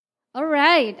All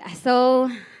right. So,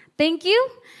 thank you.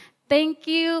 Thank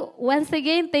you once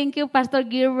again. Thank you, Pastor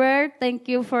Gilbert.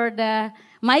 Thank you for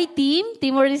my team,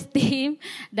 Timoris team,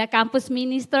 the campus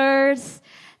ministers.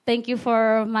 Thank you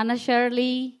for Mana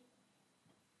Shirley.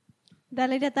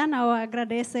 Dali datan ao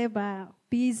agradece ba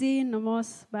PZ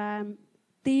nomos ba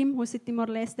team husi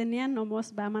Timor-Leste niyan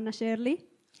nomos ba Mana Shirley.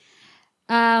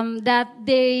 That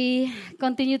they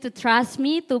continue to trust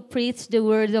me to preach the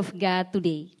word of God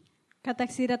today.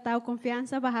 Katak sira tao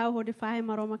confiança ba hao hodi fahe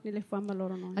maromak nile fuam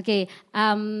baloronon. Okay.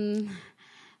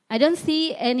 I don't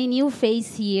see any new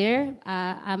face here.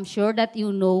 I'm sure that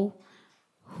you know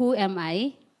who am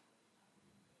I.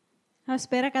 Hao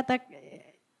espera katak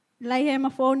lai ema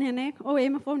phone hene. Oh,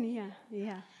 ema phone iya.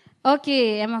 Iya.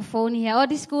 Okay, ema phone here. Oh,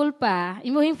 desculpa.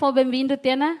 Imuhing for bem-vindo,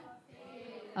 Tiana?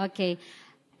 Okay.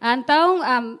 Então,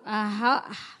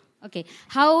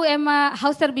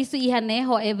 how serviço ihane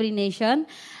ho every nation?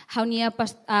 How niya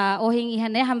ohing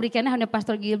ihane hamrikane how niya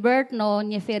Pastor Gilbert no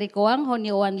niya Ferry Koang ho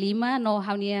niya Owan Lima no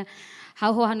how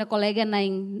ho hana kolega na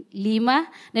Lima.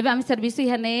 Nebe am serviço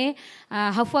ihane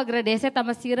how fo agradece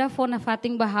tamasira fo na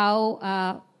fating bahaw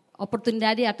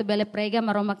oportunidade ato bele prega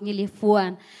maromak nili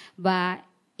fuan ba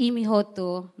imi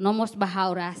hoto nomos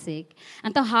bahaw rasik.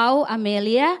 Então how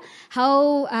Amelia,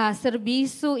 how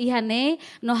serviço ihane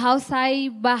no how sai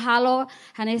bahalo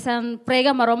hanesan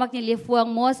prega maromak ni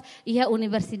lifuang mos iha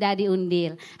Universidade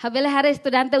Undil. Habele hare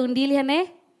estudante Undil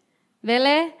ihane?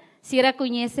 Bele sira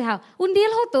conhece how.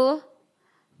 Undil hoto?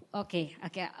 Okay.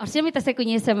 Orsia mita se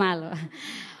conhece malo.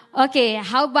 Okay,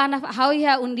 how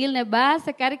iha Undil ne ba?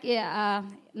 Sekarik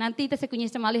nanti ita se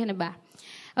conhece malo ihane ba.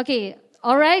 Okay.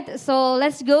 All right, so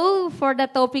let's go for the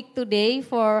topic today.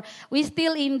 We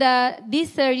still in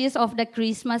this series of the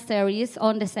Christmas series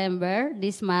on December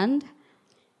this month.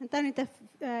 Então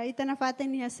ita na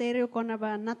fatin niya serio kona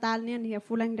ba Natal niya niya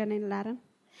fulang danin laran.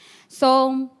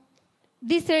 So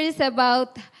this series is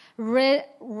about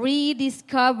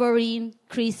rediscovering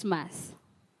Christmas.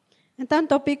 Então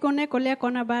topiko ne kolya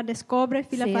kona ba descobre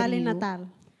filafali Natal.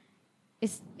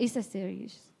 It's a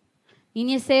series.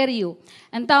 Ini serio.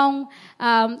 Então,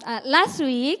 last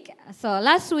week,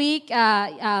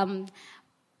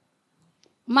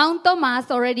 Mount Thomas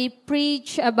already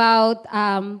preached about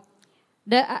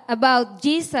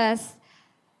Jesus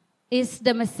is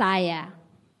the Messiah.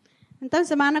 Então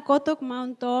semana kotok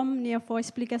Mount Tom niya fo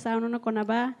explicação no kona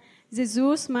ba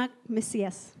Jesus mak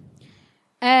Messias.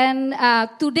 And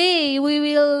today we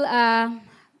will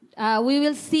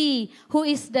see who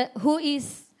is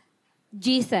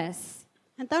Jesus.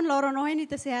 Então loro nohen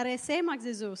ita se harese mak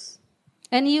Jesus.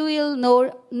 And you will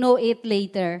know it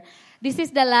later. This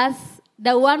is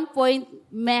the 1 point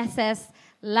message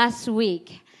last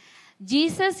week.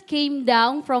 Jesus came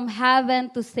down from heaven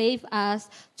to save us,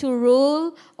 to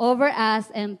rule over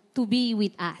us, and to be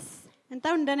with us.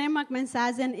 Então dane mak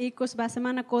mensajen ikos ba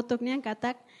semana kotok niyan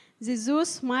katak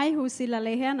Jesus mai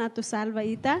husilalehan atu salva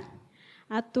ita,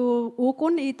 atu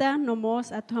ukun ita nomos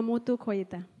atu hamutu ko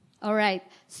ita. All right.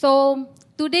 So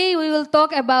today we will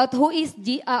talk about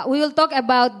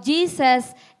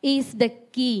Jesus is the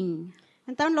King.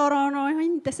 Então loro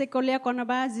nohin tesekolia kona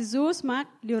ba Jesus mak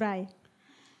liurai.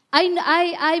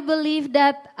 I believe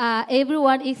that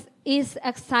everyone is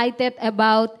excited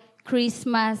about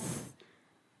Christmas.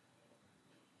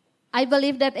 I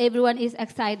believe that everyone is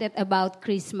excited about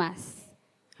Christmas.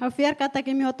 Hafiar kata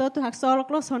kimi ototo hak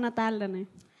soloklo so Natal dane.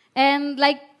 And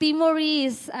like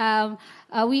Timoris,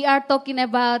 we are talking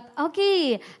about,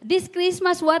 okay, this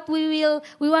Christmas we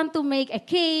want to make a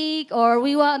cake or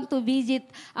we want to visit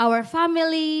our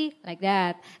family, like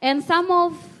that. And some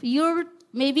of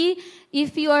maybe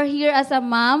if you are here as a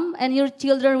mom and your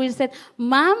children will say,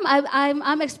 Mom,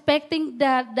 I'm expecting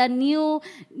the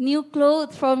new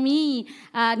clothes for me,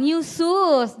 new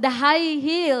shoes, the high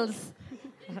heels.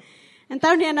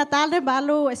 Então niya Natal de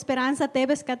balo esperança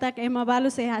tebes katak ema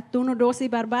balo se hatuno dosi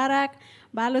barbarak,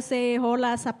 balo se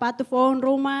hola sapato phone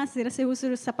ruma, sira se uso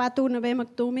sapato na be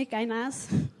magtumi kainas.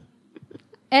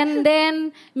 And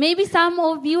then maybe some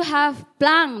of you have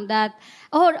planned that,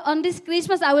 on this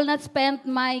Christmas I will not spend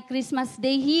my Christmas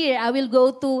day here. I will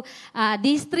go to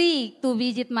district to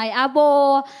visit my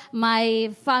abo,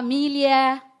 my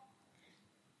familia.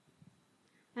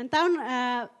 Então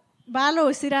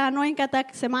balo sira noin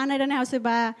katak semana dane hau se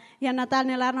ba ya Natal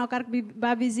ne larno kar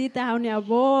ba visita hau ne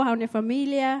abo, hau ne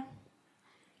familia.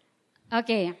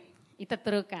 Okay, ita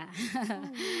truca.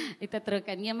 Ita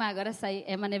truca. Niya agora sai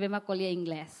nebe macolher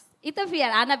inglês. Ita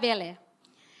fiar Anabelle.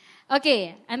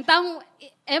 Okay, então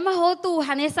ema hotu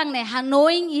hanesang ne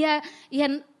hanoing iha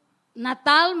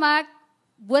Natal mak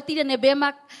buat tidak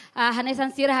nebemak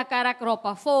hanesan sira hakarak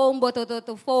ropa fong boto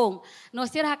to fong no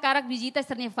sira hakarak visita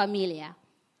sernya familia.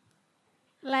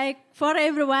 Like for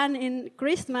everyone in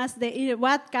Christmas,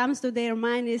 what comes to their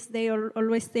mind is they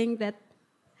always think that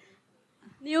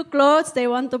new clothes, they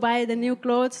want to buy the new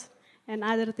clothes and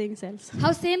other things else. How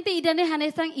sente idane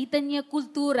hanesang itanya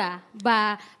kultura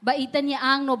ba itanya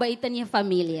ang no ba itanya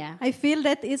familia. I feel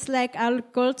that it's like our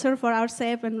culture for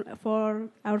ourselves and for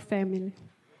our family.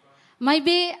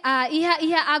 Maybe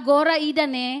iha agora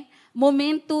idane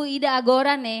momento ida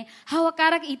agora ne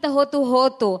hawakarak ita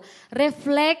hoto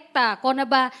reflecta kona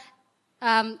ba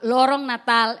lorong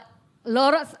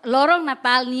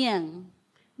Natal niyang.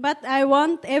 But I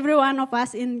want every one of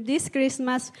us in this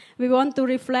Christmas, we want to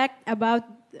reflect about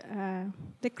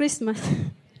the Christmas.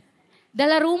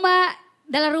 Dala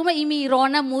ruma imi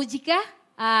rona muzika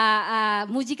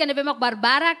muzika na bemak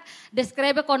barbarak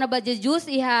describe ko na ba Jesus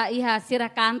iha sira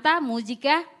kanta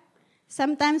muzika.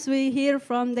 Sometimes we hear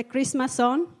from the Christmas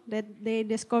song that they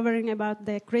discovering about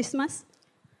the Christmas.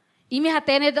 Imi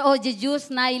hatene o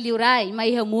Jesus na iliuray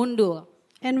may mundo.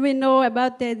 And we know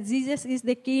about that Jesus is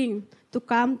the King to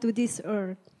come to this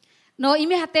earth. No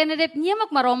imi hatene det niya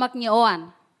magmaromak niya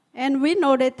oan. And we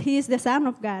know that He is the Son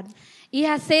of God.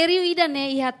 Iha seryo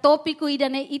idane, iha topico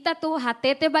idane, ita to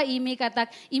hatete ba imi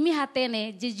katak, imi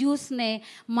hatene, Jesus ne,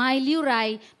 may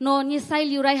liuray, no nisay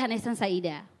liuray hanesan sa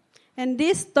ida. And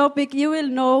this topic you will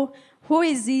know who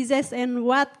is Jesus and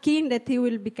what king that He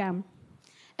will become.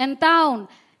 And taon,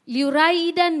 liuray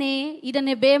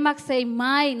idane bemak say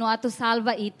may no ato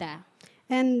salva ita.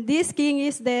 And this king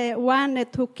is the one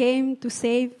that who came to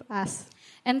save us.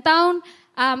 And taon,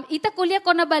 ita kulia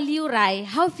ko na ba liuray,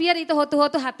 how fear ito hoto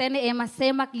hatene ema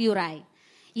semak liuray.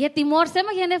 Iha timor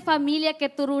semak yane familia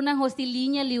keturunan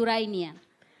hostilinya liuray niya.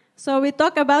 So we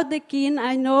talk about the king.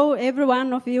 I know every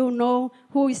one of you know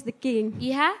who is the king.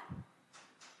 Iha?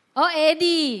 Oh,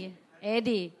 Eddie.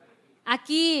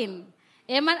 Akin.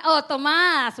 Eman, oh,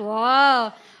 Tomas.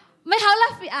 Wow. May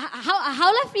howla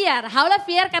fiar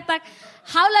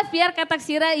katak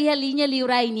sira iha linya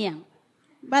liuray niya.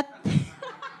 But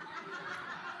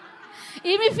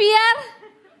Imi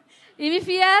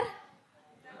fiar?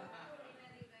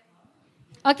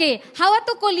 Okay, how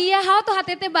to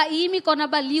hatete ba imi ko na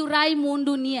ba liuray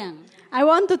mundo niyang? I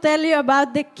want to tell you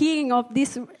about the king of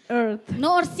this earth.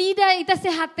 No orsida ita se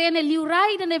hatene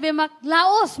liuray na nebemak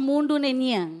laos mundo ne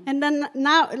niyang. And then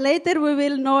now later we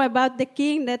will know about the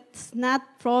king that's not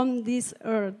from this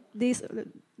earth,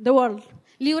 the world.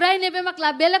 Liuray nebemak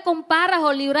labela compara ho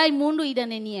liuray mundo ida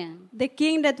ne niyang. The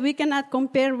king that we cannot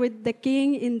compare with the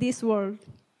king in this world.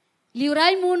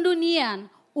 Liuray mundo niyan,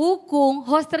 ukung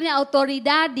hoster niya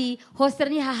autoridadi, hoster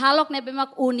niya hahalok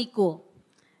nebemak uniko.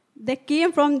 The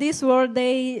king from this world,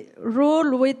 they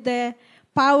rule with the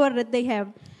power that they have.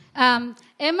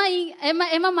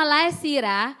 Ema malaya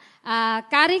sira,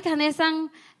 kari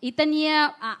kanesang ita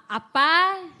niya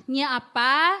apa,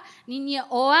 niya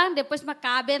oan, depois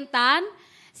makabentan,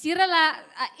 sira la,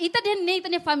 ita din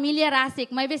niya familia rasik,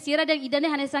 may be sira din ida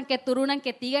niya hanesang keturunan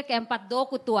ketiga, keempat do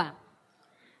kutua.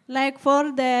 Like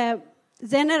for the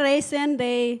generation,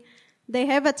 they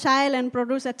have a child and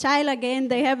produce a child again.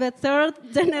 They have a third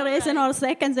generation or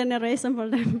second generation for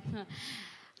them.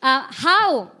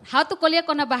 How to kolya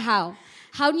ko na ba how?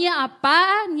 How niya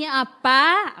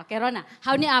apa, okay Rona.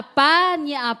 How niya apa,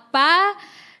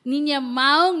 niya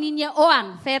maung, niya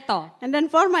oang, feto. And then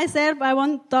for myself, I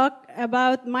want to talk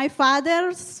about my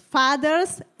father's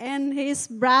fathers and his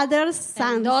brothers'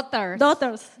 sons. And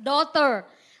Daughters. Daughter.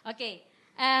 Okay.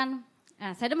 And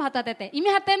saya dem hatete.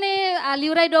 Imi hatene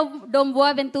liuray dom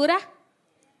Boaventura?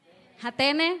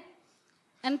 Hatene.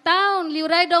 And taon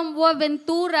liuray dom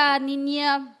Boaventura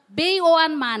ninya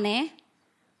beyoan mane.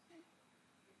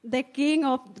 The king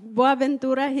of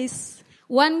Boaventura, his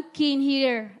one king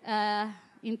here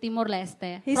in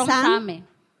Timor-Leste. His from son? Same.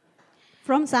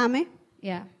 from Same.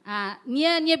 Yeah.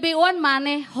 Niya beyoan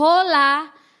mane hola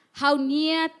how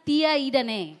niya tia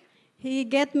idane. He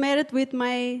get married with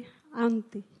my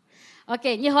auntie.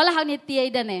 Okay, niya hola how niya tia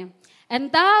idane. And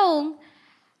taong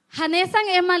hanesang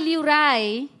ema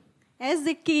liuray As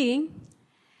the king,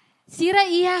 sira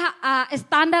iha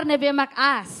standard na bemak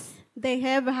as. they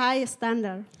have high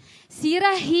standard.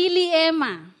 Sira hili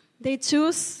ema. They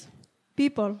choose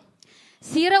people.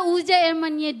 Sira uja ema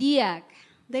niya diak.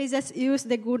 They just use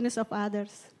the goodness of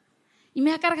others.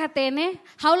 Imihakar katene,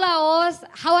 how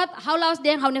laos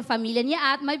den how ne familia niya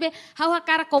at may be how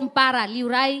hakara kompara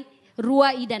liuray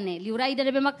rua idane. Liuray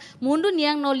idane bemak mundo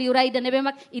niyang no liuray idane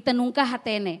bemak itanungka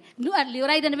hatene.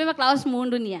 Liuray idane bemak laos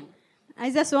mundo niyang. I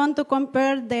just want to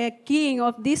compare the king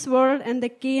of this world and the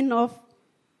king of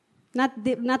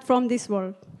not from this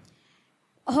world.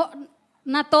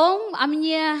 Natong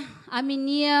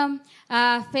aminia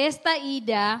festa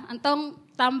ida antong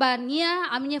tambania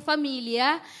aminia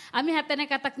familia ami hatene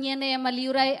kataknya ne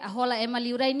maliurai hola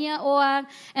maliurai nia oang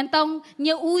entong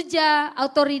nya uja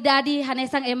autoridade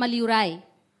hanesang maliurai.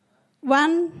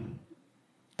 One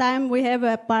time we have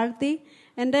a party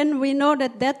and then we know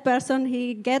that person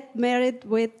he get married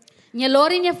with. Nya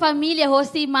lori nya familia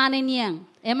hosi mane niang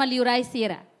maliurai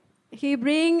sira. He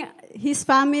bring his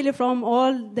family from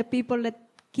all the people that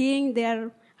king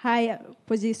their high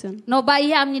position. No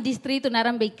baiha amni distrito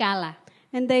naram Bicala.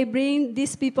 And they bring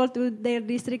these people to their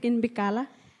district in Bicala.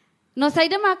 No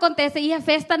saida ma acontece iha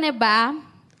festa ne ba.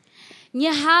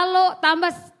 Nya halo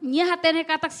tambah nya hatene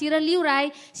katak sira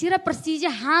liurai sira persija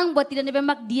hang buat tidak nebe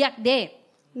mak diak de.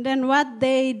 Then what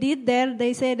they did there,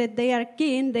 they say that they are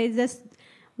keen. They just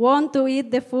want to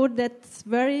eat the food that's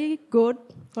very good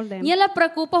for them. Nya la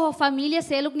preocupa ho familia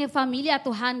seluk nya familia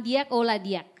Tuhan diak ola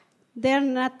diak. They're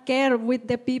not care with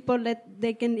the people that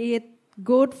they can eat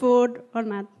good food or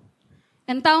not.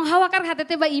 Entang hawakar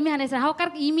hatete ba imi hanesan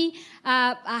hawakar imi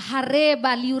hare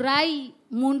ba liurai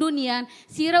mundu nian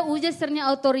sira uja sernya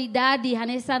autoridade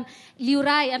hanesan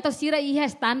liurai atau sira iha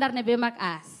standar ne bemak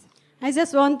as. I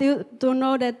just want you to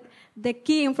know that the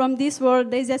king from this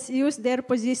world, they just use their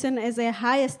position as a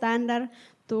high standard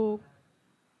to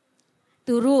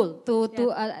rule,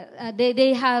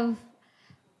 they have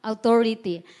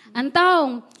authority.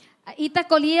 Antong ita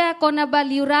kolia kona ba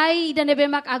liurai ida ne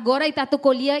bemak agora ita tu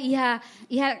kolia iha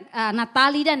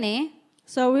Natali dane.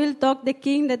 So we'll talk the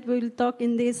king that we'll talk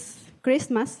in this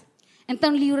Christmas.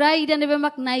 Entang liurai ida ne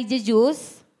bemak nai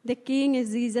Jesus. The king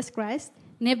is Jesus Christ.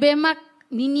 Ne bemak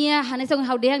ninia hanesang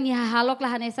haudehang ni halok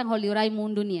lah hanesang holiurai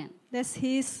mundu nian. That's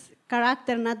his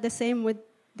character, not the same with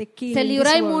the king.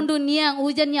 Seliurai mundu niang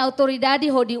ujan ni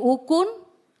autoridade hodi ukun.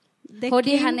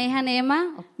 Hodi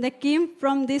hanehanema. The king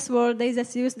from this world, they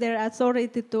just use their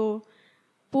authority to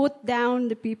put down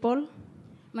the people.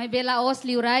 May bela os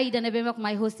liurai dan nebemak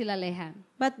may hostila lehan.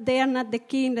 But they are not the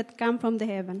king that come from the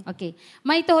heaven. Okay.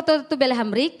 May to bela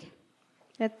hamrik.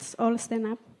 Let's all stand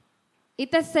up.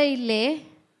 Ita say le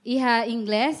iha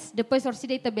Ingles, depois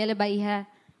orsida ita bela ba iha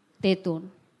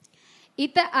tetun.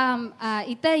 Ita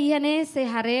iha ne se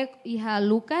hare iha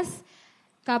Lucas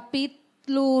kapitulo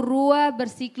 2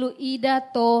 versículo ida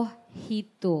to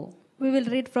hito. We will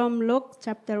read from Luke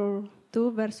chapter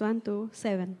 2 verse 1 to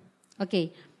 7.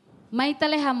 Okay. May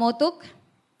talehamotuk.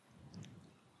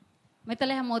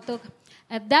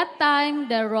 At that time,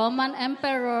 the Roman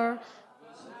Emperor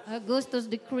Augustus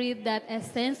decreed that a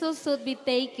census should be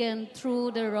taken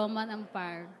through the Roman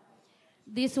Empire.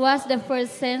 This was the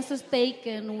first census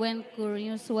taken when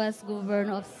Quirinius was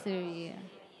governor of Syria.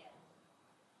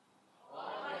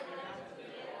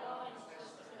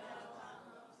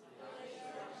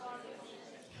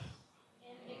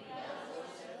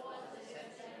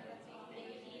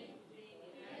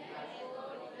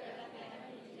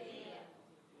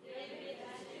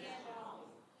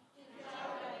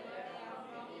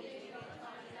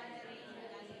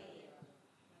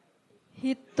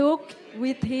 He took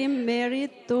with him Mary,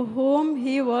 to whom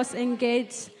he was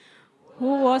engaged,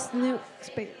 who was new.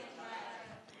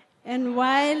 And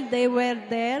while they were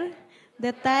there,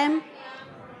 the time.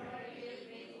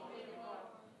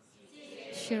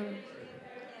 Sure.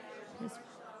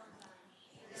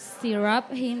 She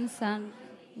wrapped him some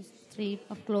strip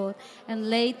of cloth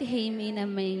and laid him in a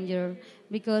manger,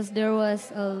 because there was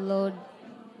a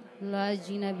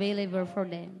lodging available for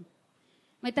them.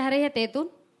 May tahari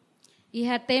hatetun?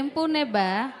 Iha tempo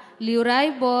neba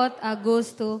liurai bot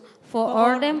Augusto for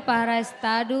ordem para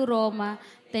Estado Roma.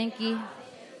 Thank you.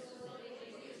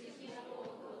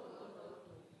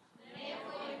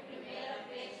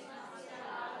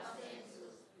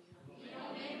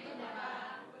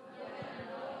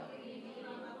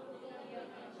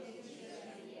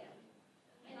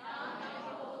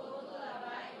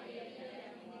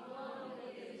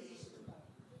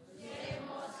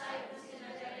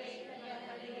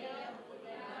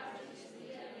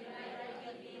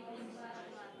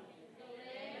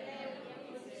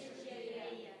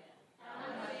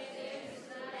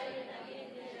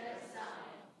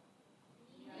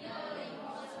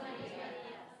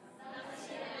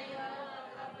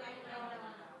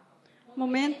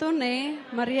 Momento ne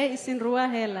Maria isinrua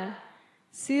hela.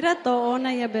 Sira to ona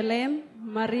ya Belem,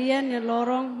 Maria ni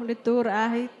lorong litur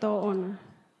ahi to ona.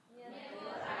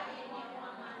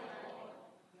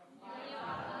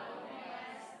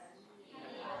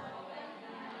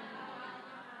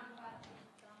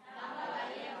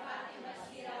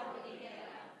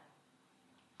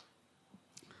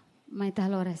 May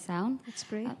tahalo oração. Let's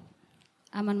pray.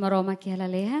 Aman maroma ki Our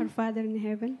halalehan. Father in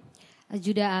heaven,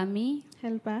 Ajuda ami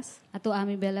help us atau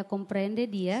ami bela komprende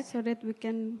dia so that we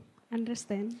can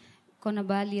understand kona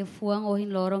balia fuang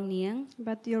ohin lorong niang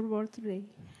about your word today.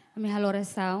 ami halore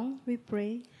saung We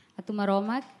pray atau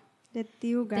maromak that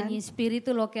you, tanyi God,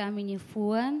 espiritu lo ke ami ni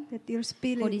fuan that your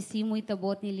Spirit kodisimu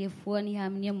itabot ni lia fuan ni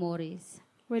ami ni moris.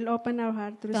 will open our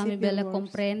heart to Tu ami receive bela your words,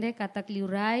 komprende katak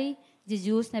liurai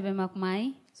Jesus nebe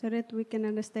makmai so that we can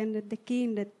understand that the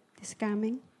King that is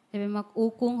coming nebe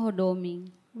makukung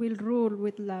hodoming. will rule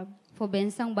with love. Fo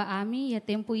bensang ba ami ya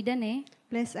tempo idane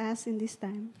Bless us in this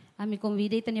time. ami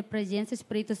convida ita ni presença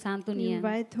Espírito Santo We niyan.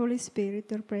 invite Holy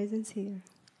Spirit, your presence here.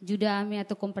 Juda ami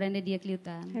atau komprende dia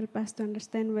kliutan. Help us to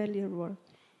understand well your word.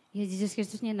 Ya Jesus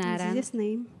Kristus niya In naran. Jesus'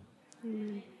 name,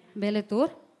 amen. Beletur.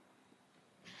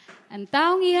 Ang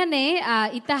taong ihane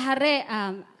itahare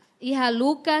iha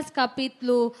Lucas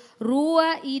kapitulo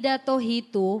 2 ida to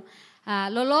hitu.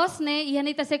 Lolos ne ihan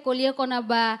ita se kolia kona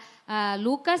ba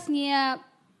Lucas niya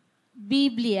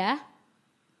Biblia.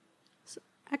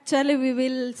 Actually, we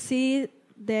will see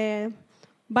the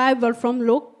Bible from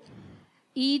Luke,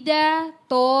 Ida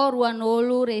to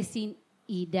ruanolu resin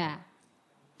ida.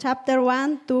 chapter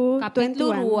 1 to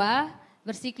Kapitulo 21. 2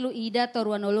 versículo ida to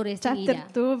ruanolu resin Chapter ida.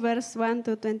 2, verse 1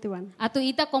 to 21. Ato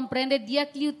ita komprende dia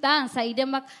kliutan sa ida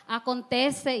mak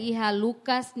acontece iha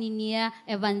Lucas ninia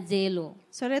Evangelo.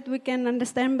 So that we can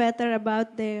understand better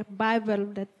about the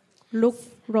Bible that Luke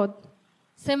wrote.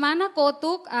 Semana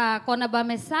kotuk kona ba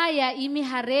Mesaya imi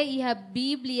hare iha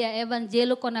Biblia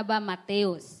Evangelo kona ba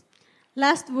Mateus.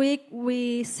 Last week,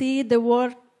 we see the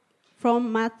word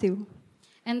from Matthew.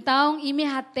 Entaong imi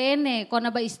hatene kona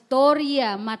ba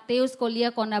istorya Mateus kolia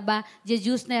kona ba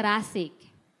Jesus ne rasik.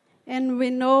 And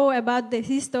we know about the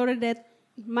history that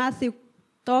Matthew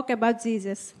talked about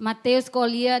Jesus. Mateus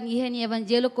kolia ihe ni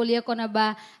Evangelo kolia kona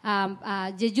ba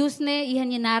Jesus ne ihe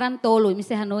ni naran tolo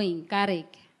mise hanoing karik.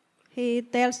 He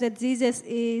tells that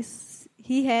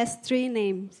he has 3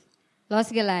 names.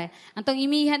 Los gelay. Antong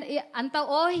imihan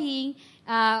antaw ohing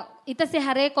ita se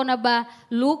hare kona ba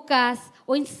Lucas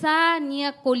o insa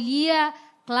niya kolia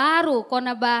claro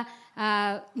kona ba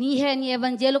nihe ni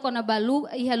Evangelo kona ba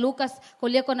iha Lucas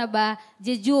kolia kona ba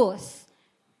Jesus.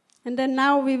 And then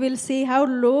now we will see how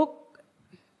Luke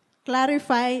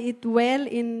clarify it well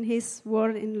in his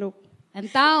word in Luke.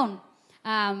 Antaon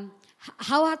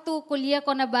how hatu kolia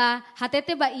kona ba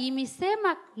hatete ba imi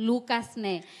semak Lucas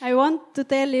ne. I want to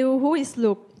tell you who is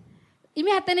Luke. Imi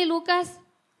hatene Lucas.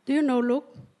 Do you know Luke?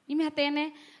 Imi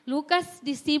hatene Lucas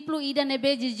disiplo ida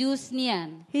nebe Jesus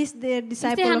niyan. He's the Iste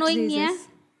disciple of hanoing niya. Jesus.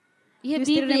 Iha You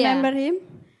still Biblia. remember him?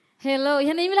 Hello,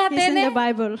 ihan imi He's in hatene. the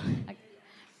Bible.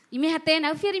 Imi hatene,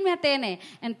 afir imi hatene.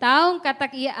 Entaong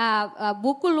katak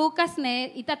buku Lucas ne,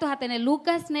 ita tu hatene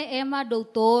Lucas ne ema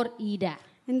doutor ida.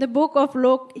 In the book of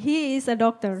Luke, he is a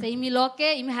doctor. Sa imi loke,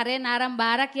 imi hare naram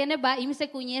barak yane ba, imi se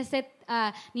kunyeset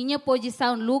ninya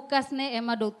posição Lucas ne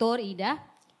ema doutor ida.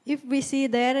 If we see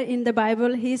there in the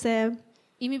Bible, he's a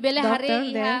Imi bele Doctor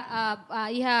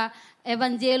hare iha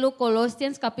Evangelo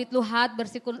Colossians kapitulo 4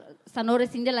 versículo sanore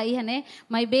sindela iha ne,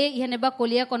 may be iha ne ba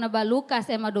kolia kona ba Lucas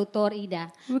ema doutor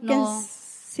ida. we can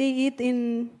see it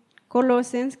in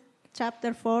Colossians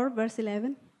chapter 4, verse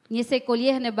 11. Niya se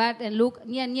kolia ne ba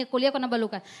niya kolia kona ba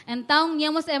Lucas. Entaong niya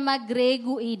mos ema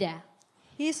grego ida.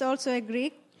 He is also a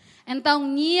Greek. Entaong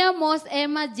niya mos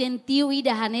ema gentil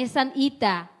ida hanesan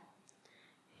ita.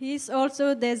 He is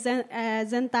also the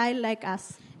Gentile like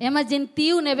us. Ema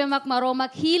gentil nebe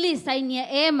makmaromak hili sa niya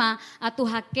ema atu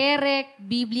hakerek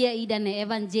Biblia ida ne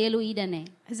Evangelo ida ne.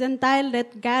 A Gentile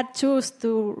that God chose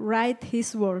to write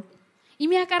his word.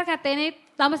 Imi hakar katene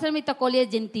tama sa mi takolia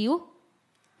gentil.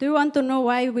 Do you want to know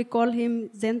why we call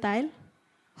him Gentile?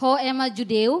 Ho ema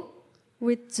Judeu.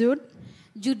 With Jude.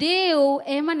 Judeu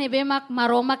ema nebe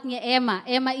makmaromak niya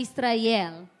ema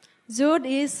Israel. Jude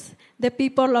is the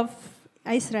people of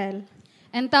Israel.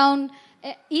 Então,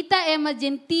 ita ema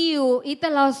gentil, ita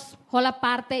los hola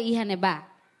parte iha neba.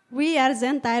 We are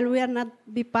Gentile, we are not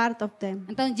be part of them.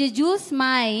 Então, Jesus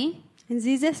mai, And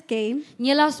Jesus came.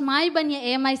 niya los mai ba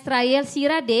niya ema Israel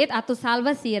sira det atau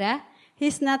salva sira?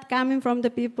 He's not coming from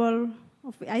the people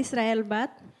of Israel,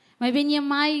 but May ba niya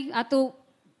mai atau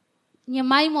niya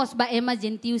mai mos ba ema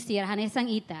gentil sira hanesang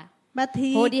ita. but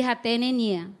Hodi hatene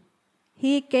niya.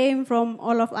 he came from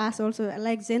all of us also.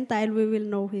 Like Gentile, we will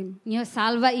know him. Niya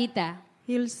salva ita.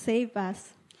 He'll save us.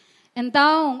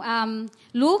 Então,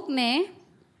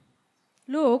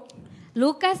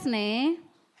 Lucas ne,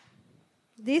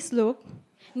 This Luke,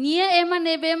 niya ema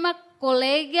nebe mak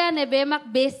kolega nebe mak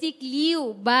basic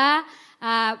liu ba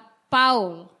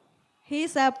Paul.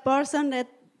 he's a person that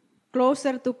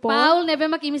closer to Paul. Paul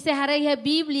nebemak imi se hare iha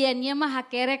Biblia niya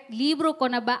mahakerek libro ko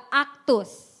na ba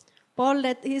Actus. Paul,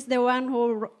 that is the one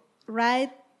who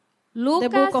write Lucas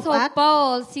the book of o Acts.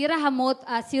 Paul sira hamot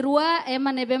sirua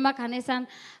ema nebemak hanesan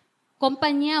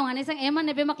kompanya hanesan ema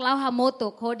nebemak lau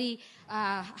hamoto kodi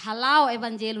halau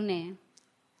evangelu ne.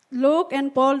 Luke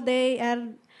and Paul, they are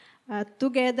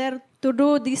together to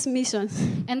do these missions.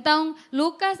 Então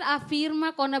Lucas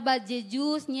afirma kona ba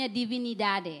Jesus niya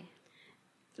divinidade.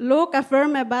 Luke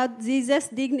affirm about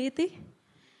Jesus' dignity.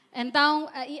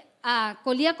 Então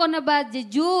kolia kona ba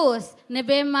Jesus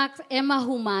nebemak ema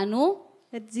humano.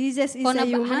 That Jesus is Kona a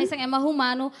human. hanesang ema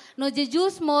humano no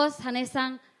Jesus mos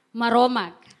hanesang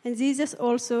maromag. And Jesus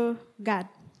also God.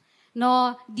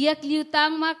 No dia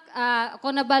kliutang mak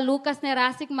kona ba Lucas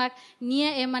nerasik mak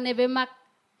nia ema nebemak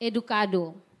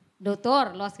educado.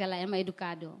 Doutor los kala ema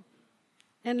educado.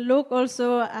 And Luke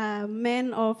also a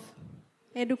man of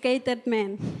educated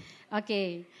man.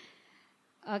 Okay.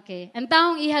 Okay.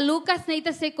 Então iha Lucas na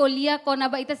ita se kolia kona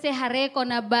ba ita se hare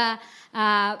kona ba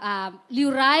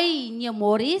liurai nia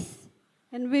Morris.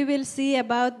 And we will see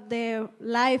about the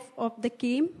life of the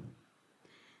king.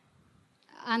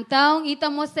 Então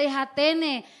ita mo se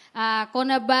hatene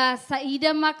kona ba sa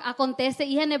ida mak acontece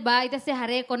iha ne ba ita se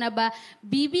hare kona ba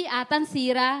bibi atan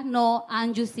sira no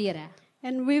anju sira.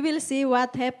 And we will see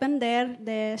what happened there,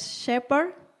 the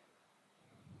shepherd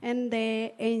and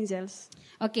the angels.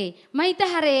 Okay, may ita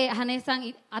hare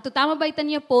hanesang ato tama ba ita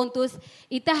niya pontus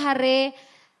ita hare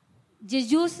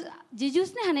Jesus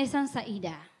ne hanesang sa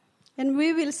ida. And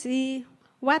we will see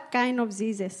what kind of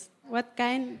Jesus, what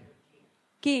kind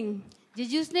king,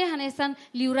 Jesus ne hanesang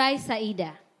liurai sa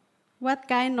ida. what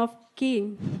kind of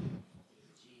king.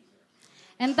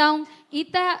 Então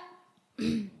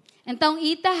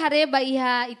ita hare ba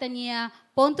iha ita niya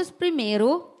pontus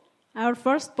primero Our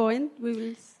first point, we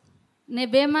will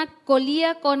nebemak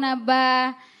kolia kona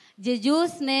ba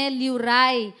Jesus ne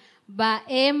liurai ba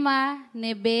ema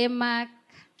nebemak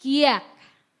kiak.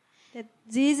 that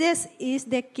Jesus is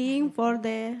the king for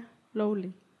the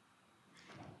lowly.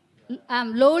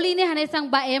 Lowly ne hanesang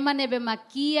ba ema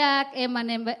nebemak kiak,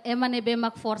 ema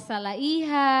nebemak forsa la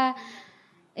iha,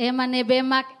 ema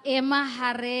nebemak ema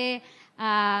hare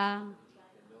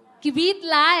kibit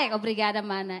like, obrigada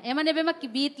mana. Ema nebemak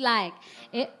kibit like,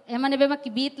 ema nebemak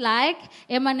kibit like,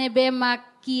 ema nebemak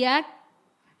kiak,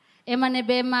 ema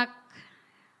nebemak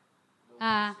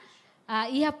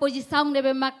iha posição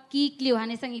nebemak kikliu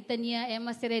hanesang itania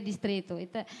ema sere distrito.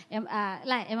 Ita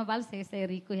ema bal se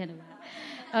rico yan.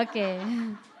 Okay.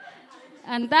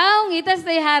 Então ita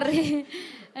se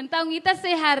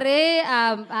hare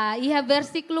iha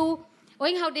versículo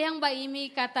oing haudehang ba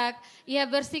imi katak iha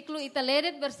versículo ita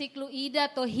leret versículo ida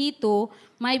to hito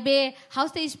may be how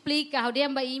se explica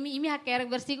haudehang ba imi hakerek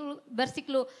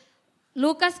versículo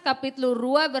Lucas capítulo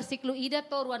 2 versículo ida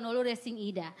to ruanolo resing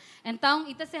ida. Então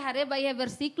ita se hare ba iha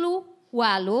versículo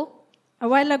 8. A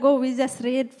while ago, we just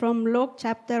read from Luke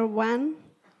chapter 2,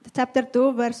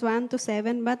 verse 1 to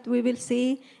 7, but we will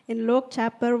see in Luke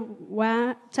chapter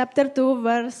 2,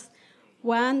 verse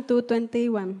 1 to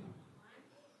 21.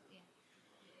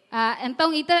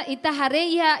 Então ita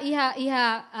hare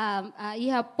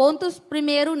iha pontos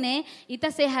primeiro ne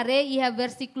ita se hare iha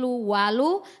versículo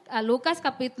 8 Lucas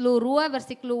capítulo 2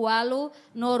 versículo 8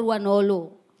 no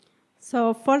ruanolo.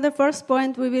 So for the first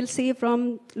point, we will see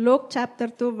from Luke chapter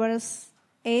 2, verse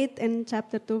 8 and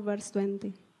chapter 2, verse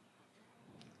 20.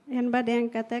 And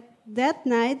badang katak, that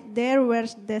night there were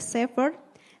the shepherds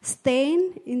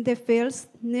staying in the fields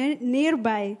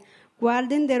nearby,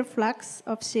 guarding their flocks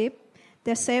of sheep.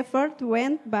 The shepherds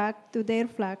went back to their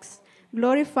flocks,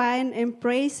 glorifying and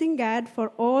praising God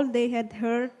for all they had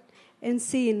heard and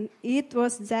seen. It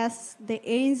was just the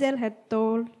angel had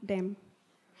told them.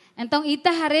 Então ita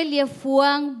hare lia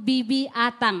fuang bibi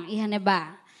atang iha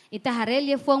neba. Ita hare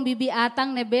lia fuang bibi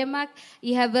atang nebemak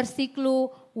iha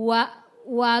versículo 8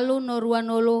 no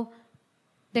ruanolo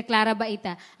deklara ba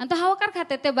ita. Anto hawakar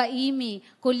katete ba imi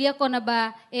kulia kona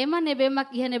ba ema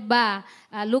nebemak iha neba.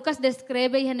 Lucas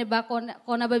describe iha neba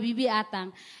kona ba bibi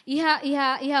atang.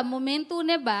 Iha momentu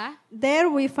neba. There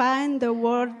we find the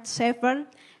word shepherd,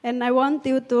 and I want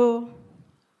you to.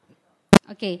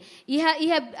 Okay,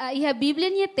 iha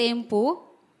Biblia niya tempo.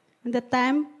 In the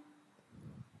time,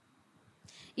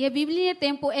 iha Biblia niya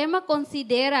tempo ema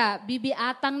considera bibi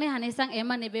atang ne hanesang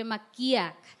ema nebemak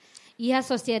kiak. Iha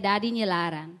sociedade niya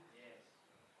laran.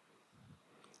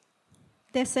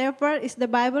 the shepherd is the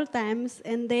Bible times,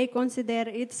 and they consider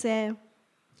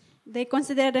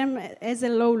them as a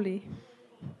lowly.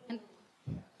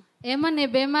 Ema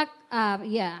nebemak,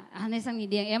 hanesang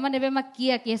nidiang. Ema nebemak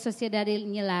kia sociedade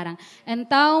larang.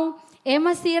 Então,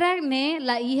 ema sira ne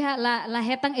la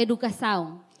hetang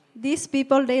edukasaw. These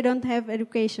people, they don't have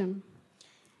education.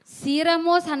 Sira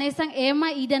mos hanesang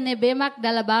ema ida nebemak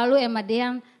dalabalo ema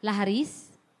deang laharis.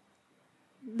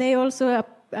 They also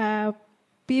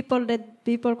people that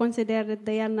people consider that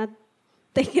they are not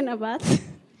taking a bath.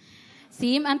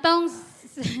 Sim, então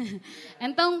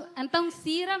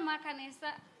sira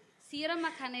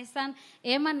makanesan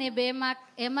ema nebemak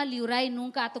ema liurai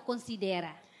nunca ato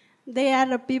considera. They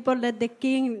are the people that the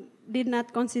king did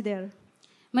not consider.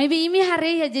 Maybe imi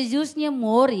hari ya Jesus niya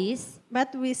moris.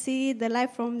 But we see the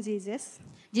life from Jesus.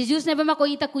 Jesus nebemak ko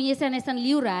ita kunyesa nesan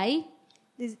liurai.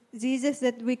 This Jesus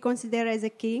that we consider as a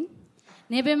king.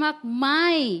 Nebemak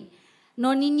mai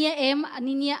no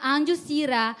ninya anjo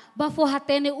sira ba fo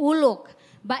hatene ulok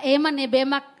ba ema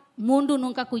nebemak mundo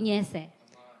nunca conhece.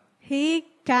 He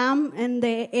come and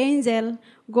the angel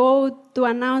go to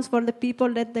announce for the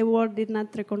people that the world did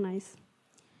not recognize.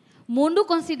 Mundo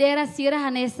considera sira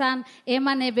hanesan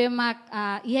ema nebemak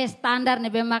standar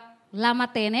nebemak lama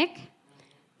tenek.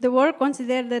 The world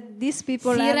consider that these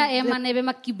people Sira are ema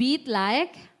nebemak kibit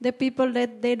like. the people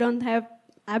that they don't have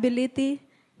ability.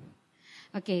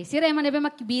 Okay, sira ema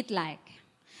nebemak kibit like.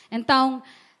 Então,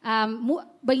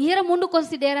 banhira mundo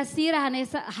considera sira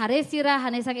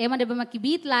hanesang ema nebemak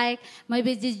kibit like, may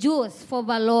be Jesus for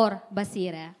valor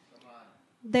basira.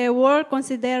 The world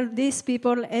consider these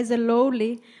people as a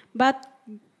lowly, but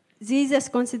Jesus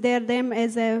considered them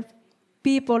as a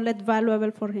people that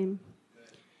valuable for him.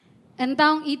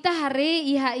 Então, ita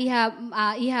hari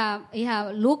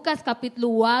iha Lucas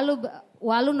kapitulo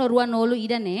 8 no 2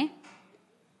 ida ne.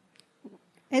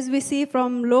 As we see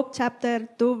from Luke chapter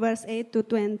 2 verse 8 to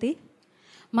 20,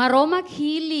 Maromak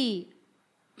hili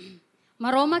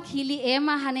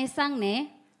ema hanesang ne,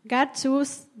 God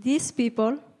chose these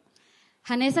people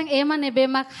hanesang ema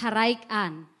nebemak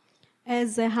haraikan.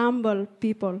 as a humble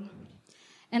people.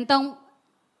 Então,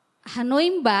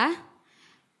 hanoim ba,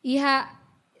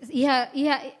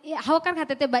 hawakar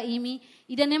hatete ba imi,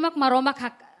 ida nemak maromak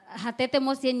hatete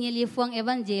mo siya nilifuang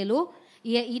evangelho,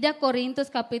 ida Korintos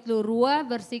kapitulo 2,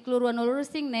 versikulo 2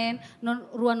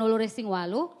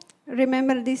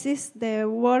 Remember, this is the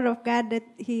word of God that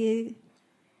he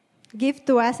give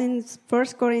to us in 1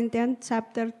 Corinthians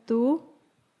chapter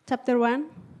 1,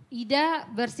 Ida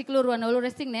versikulo 2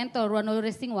 to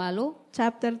 2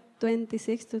 chapter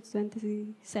 26 to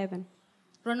 27.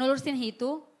 Ronolusin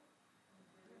hito.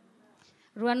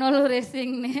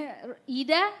 Ronolusin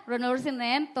Ida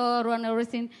Ronolusin to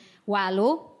Ronolusin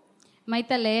 8. May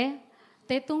tale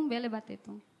tetong bele ba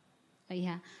tetong.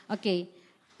 Ayha. Okay.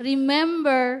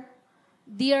 Remember,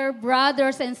 dear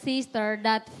brothers and sisters,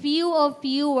 that few of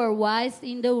you were wise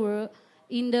in the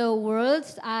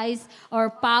world's eyes, or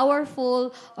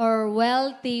powerful or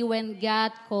wealthy when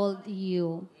God called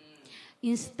you.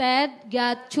 Instead,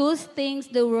 God chose things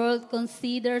the world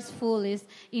considers foolish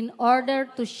in order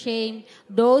to shame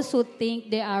those who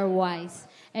think they are wise.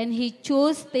 And He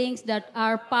chose things that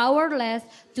are powerless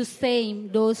to shame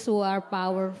those who are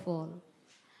powerful.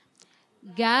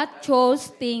 God chose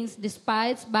things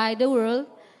despised by the world,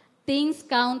 things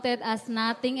counted as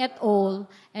nothing at all,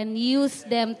 and used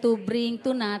them to bring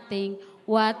to nothing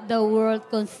what the world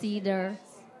considers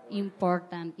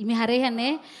important.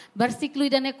 Imiharehan versikulo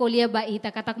idane kolia ba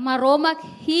ita katak maromak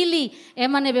hili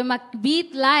eman nebemak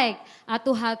bit like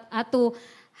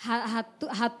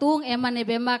hatung eman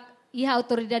nebemak iha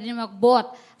autoridad nemak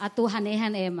bot atu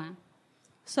hanehan ema.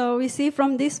 So we see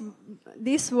from this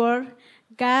word,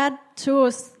 God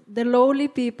chose the lowly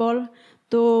people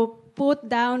to put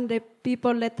down the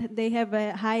people that they have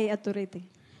a high authority.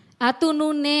 Atu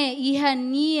nune iha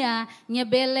nya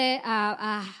bele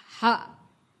ha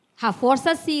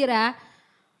força sira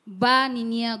ba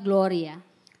ninia gloria.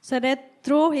 So that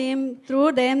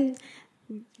through them,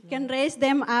 can raise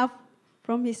them up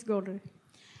from His glory.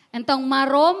 Então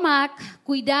maromak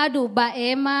cuidado ba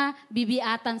ema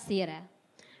bibiatan sira.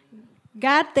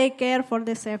 God take care for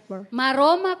the shepherd.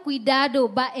 Maroma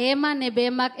cuidado ba ema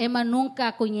nebemak ema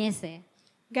nunca conhece.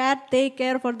 God take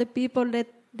care for the people that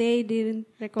they didn't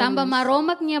recognize. Tamba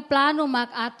maromak niya plano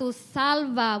mak atu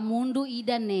salva mundo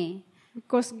idane.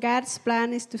 Because God's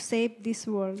plan is to save this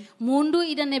world. Mundo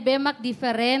idane bemak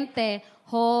diferente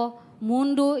ho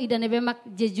mundo idane bemak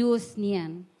Jesus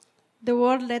niyan. The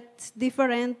world that's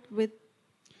different with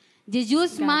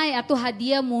Jesus God. mai atu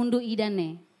hadiah mundo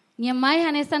idane. Nya mai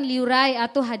hanesan liurai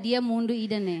atu hadiah mundo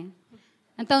idane.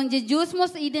 Então Jesus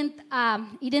mos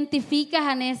identifica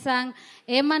hanesang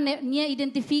nia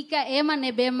identifica ema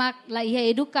nebemak la iha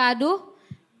educado.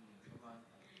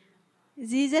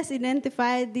 Jesus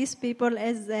identified these people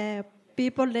as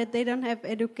people that they don't have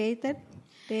educated.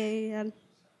 They are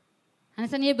Ano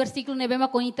sa niya bersikulo nebe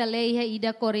makong itale iha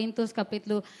ida Korintos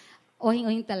kapitulo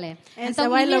ohing tale. As Então a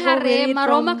while ini ago, we hare read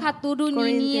maroma from katudu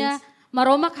Corinthians. ninia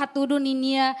maroma katudu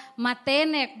ninia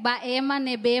matenek ba ema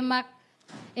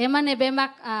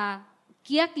nebemak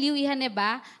kiak liu iha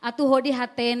neba atu hodi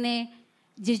hatene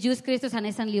Jesus Kristus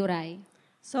hanesan liurai.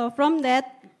 So from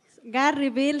that, God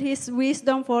revealed His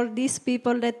wisdom for these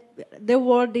people that the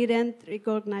world didn't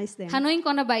recognize them. Hanoin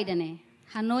ko na baydane.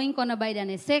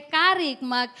 Sekarik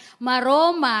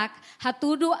maromak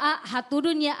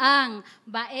hatudu niya ang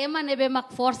ba ema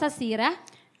nebemak forsa sira.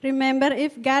 Remember,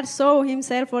 if God saw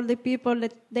Himself for the people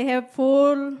that they have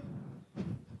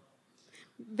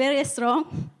very strong,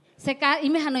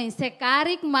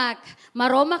 Sekarik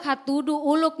maromak hatudu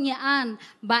ulok niyaan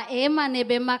ba ema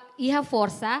nebemak iha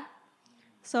forsa.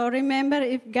 so remember,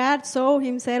 if God saw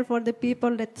Himself for the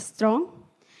people that's strong,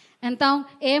 Então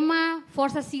ema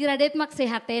forsa sira det mak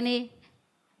sehatene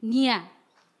niya.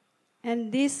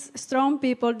 and these strong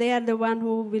people, they are the one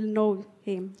who will know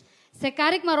Him.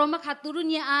 Sekarik maromak hatudu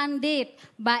niyaan det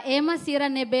ba ema sira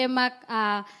nebemak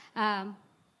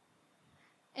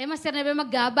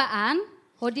gabaan.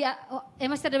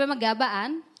 Ema sira nebemak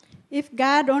gabaan. If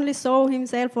God only saw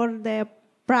Himself for the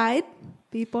pride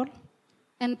people,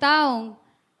 Então,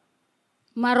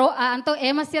 anto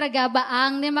ema sira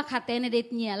gabaang ne makhatene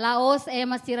det niya. Laos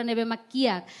ema sira nebe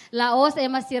makiyak. Laos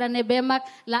ema sira nebe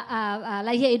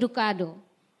lahiya edukado.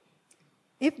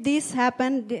 if this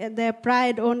happened, the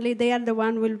pride only, they are the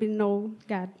one will be know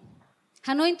God.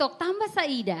 Hanoin tok tamba sa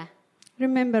ida.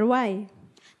 Remember why?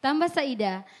 Tamba sa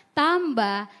ida.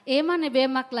 Tamba ema nebe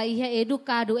mak lahiya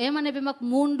edukado. Ema nebe mak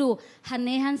mundo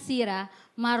hanehan sira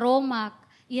maromak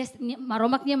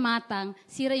niya matang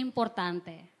sira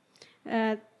importante.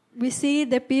 We see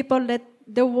the people that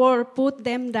the world put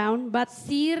them down, but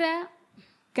Sira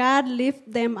God lift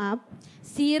them up.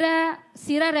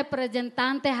 Sira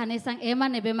representante hanesang ema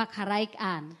nebe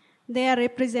makharaik-an. They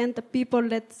represent the people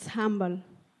that's humble.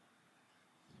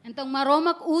 Entong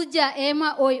maromak uja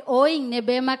ema oing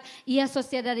nebemak iya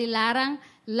sosyedad larang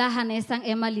la hanesang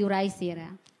ema liurai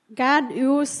sira. God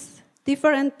used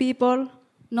different people,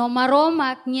 No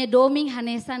maromak nye doming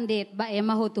hanesan det ba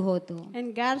ema hotu-hotu.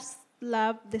 and God's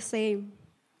love the same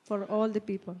for all the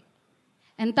people.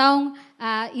 Entong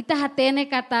ita hatene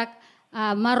katak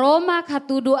maromak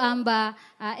hatudu amba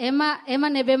ema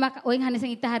nebemak oing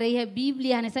hanesang ita hareha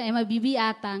Biblia hanesang ema bibi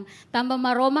atang tamba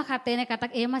maromak hatene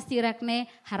katak ema sirakne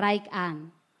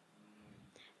haraik-an.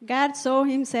 God saw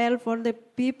Himself for the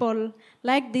people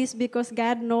like this because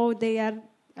God know they are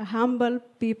humble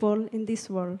people in this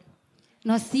world.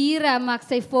 No sira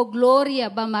maksay fo gloria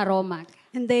ba maromak.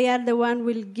 And they are the one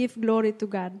will give glory to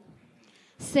God.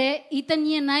 Se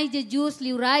itanya nai Jesus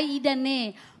liurai ida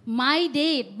ne mai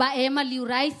de ba ema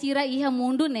liurai sira iha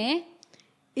mundo ne.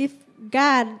 If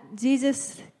God,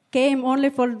 Jesus came only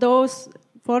for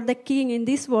the king in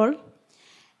this world,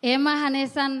 Ema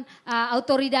hanesan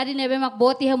autoridade nebe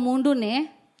makboti iha mundo ne.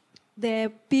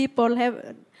 the people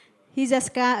have, He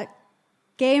just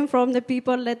came from the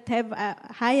people that have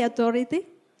high authority.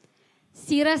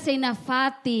 Sira se na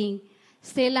fating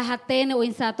se lahatene o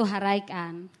insato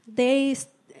haraikan. They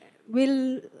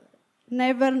will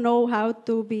never know how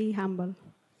to be humble.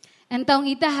 Entong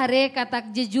ita hare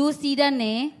katak Jesus ida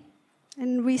ne.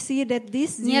 And we see that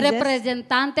this Nya Jesus,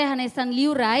 representante hanesan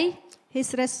liurai.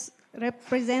 He's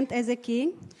represent as a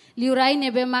king Liurai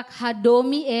nebe mak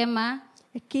hadomi ema.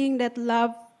 a king that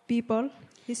love people,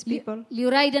 his people,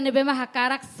 Liurai da nebe mak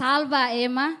hakarak salva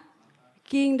ema.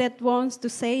 king that wants to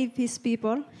save his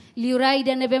people, Liurai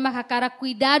da nebe mak hakarak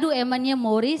cuidado ema niya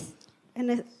moris.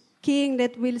 and a king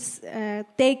that will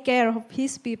take care of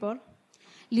his people,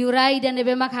 Liurai da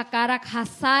nebe mak hakarak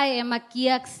hasay ema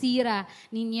kiak sira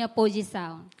niya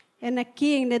posisaon. and a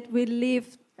king that will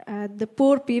lift the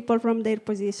poor people from their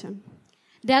position.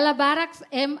 Dala barak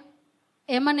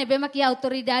ema nebe mak ya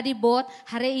autoridade bot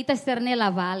hare ita serne la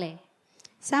vale.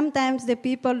 Sometimes the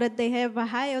people that they have a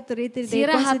high authority, they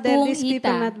Sira consider hatong these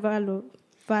people ita. not value.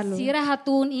 Sira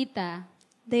hatun ita.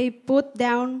 They put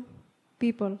down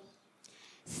people.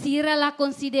 Sira la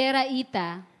considera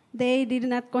ita. They did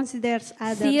not consider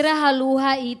others. Sira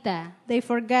haluha ita. They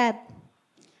forgot.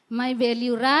 May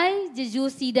beliurai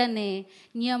Jesus ida ne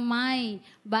niya may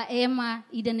ba ema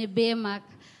ida ne bemak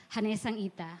hanesang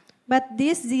ita. But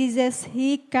this Jesus,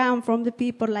 He come from the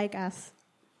people like us.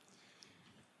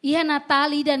 Iha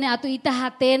natal ida ne atu ita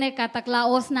hatene katak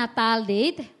laos natal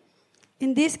date.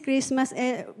 In this Christmas,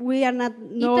 we are not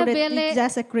know that it's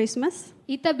just a Christmas.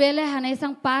 Ita bele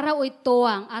hanesang para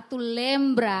oitoang atu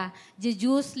lembra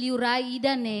jejus liurai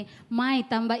idane mai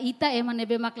tamba ita ema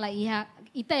nebe makla iha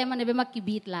ita ema nebe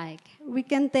makibit like. We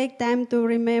can take time to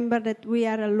remember that we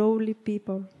are a lowly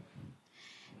people.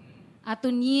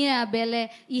 Atu nia bele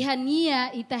iha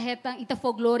nia ita hetang ita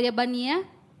for gloria bania.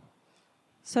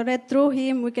 So that through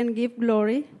him we can give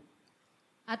glory.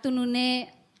 Atu nune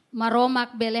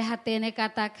maromak bele hatene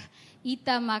katak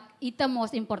ita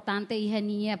most importante iha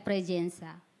nia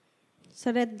presensa.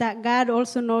 So that God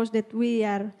also knows that we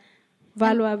are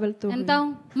valuable to him.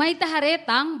 Então, may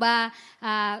taharetang ba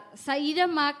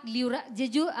saida mak liura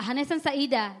jeju hanesan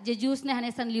saida jejus ne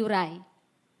hanesan liurai.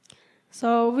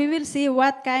 So we will see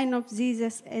what kind of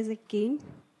Jesus as a king.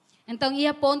 Então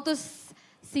ia pontos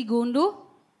segundo.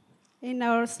 In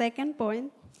our second point.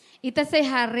 Ita se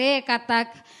hare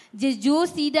katak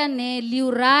jejus ida ne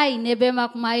liurai nebe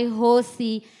mak mai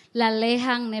hosi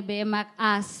lalehang nebe mak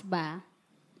asba.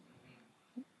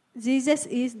 Jesus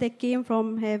is the king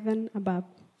from heaven above.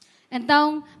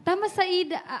 Então, tama sa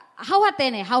ida,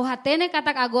 hauhatene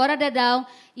katak agora dadao,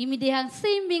 imidihang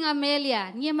simbing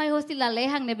Amelia, niya may hosti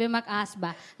lalehang nebe mak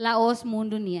asba, laos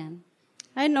mundo niyan.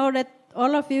 I know that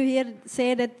all of you here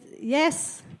say that,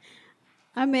 yes,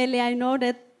 Amelia, I know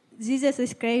that Jesus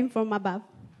is came from above.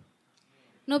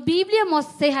 No Biblia mo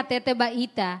se hatete ba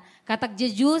ita, katak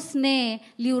Jesus ne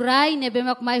liuray nebe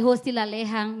mak may hosti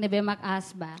lalehang nebe mak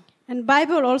asba. And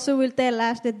Bible also will tell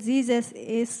us that Jesus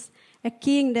is a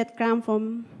king that come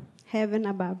from heaven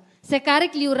above.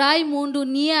 Sekarik liuray mundo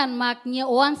niyan mak niya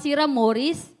oan sira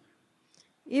moris.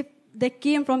 If the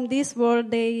king from this world,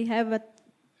 they have a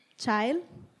child.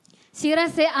 Sira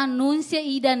se anuncia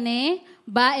ida ne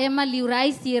ba ema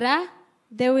liuray sira.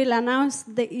 They will announce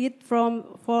it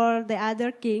for the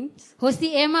other kings.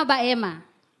 Hosti ema ba ema.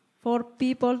 For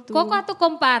people to. Koko ato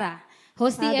kompara.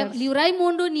 Hosti liuray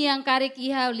mundo niyang karik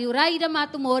iha liuray ida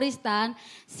matu moristan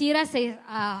sira se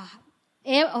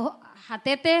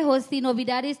hatete hosti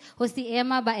novidades hosti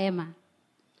ema ba ema.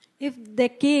 If the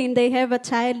king, they have a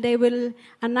child, they will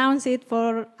announce it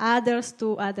for others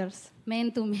to others.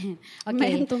 Man to man.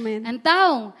 Okay. Man to man.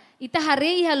 Então,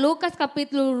 itahari iha Lucas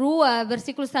kapitulo 2,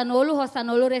 versikulo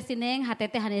 9 resineng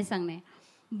hatete hanesang ne.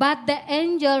 But the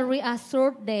angel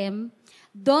reassured them,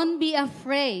 "Don't be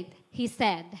afraid," he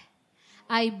said.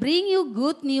 "I bring you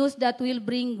good news that will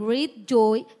bring great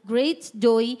joy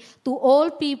to all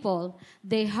people."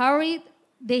 They hurried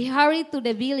to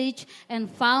the village and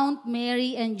found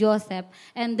Mary and Joseph,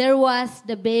 and there was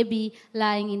the baby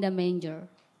lying in the manger.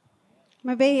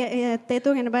 Mabe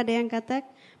teto hinabade ang katak.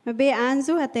 Mabe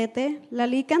anzu hatete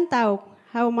lalikan tauk.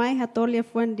 Haumay hatol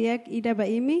liafuan diak ida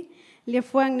baimi.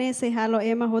 Liafuang ne se halo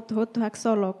ema hot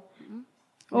haksolok.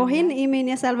 Ohin imi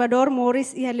niya Salvador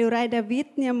Morris iha liuray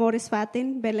David niya Morris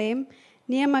Fatin Belém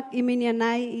niya mak imi niya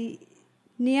nai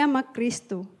niya mak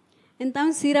Kristo. Então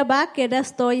sira ba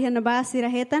kedas toy hanaba sira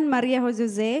hetan Maria ho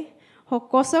Jose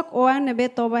hokosok oan nebe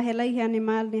toba hela iha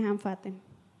animal ni ham Fatin.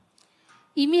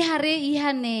 Imi hare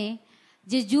iha ne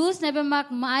Jesus nebe mak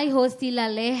mai hosti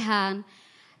lalehan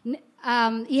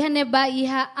iha ne ba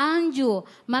iha anju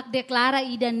mak deklara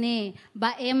ida ne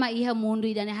ba ema iha mundo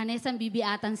ida ne hanesan bibi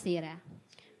atan sira.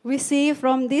 We see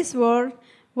from this world,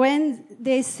 when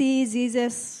they see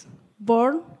Jesus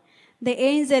born, the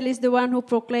angel is the one who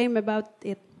proclaim about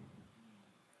it.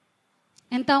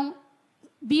 Então,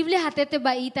 Biblia hatete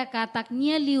ba ita katak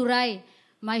niya liuray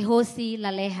may hosi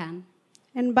lalehan.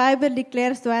 And Bible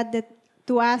declares to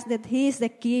us that he is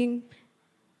the king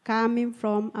coming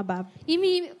from above.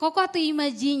 Imi koko to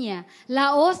imagine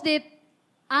laos de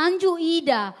anju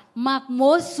ida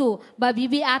makmosu ba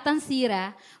bibi atan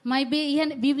sira may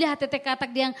Biblia hatete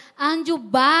katak diang anju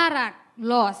barak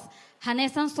los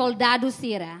hanesan soldado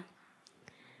sira.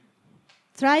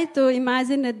 Try to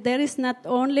imagine that there is not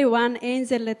only one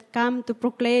angel that come to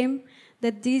proclaim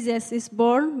that Jesus is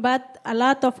born, but a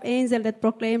lot of angels that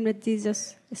proclaim that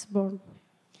Jesus is born.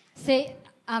 Se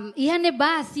iha ne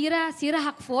ba sira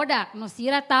hakfodak no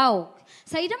sira tau.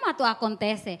 Sa ida mato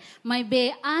acontece, may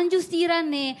be anju sira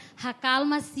ne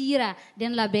hakalma sira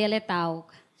den labele tau.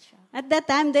 At that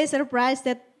time they surprised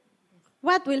that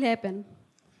what will happen?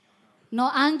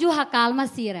 No anju hakalma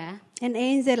sira. An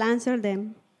angel answered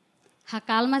them.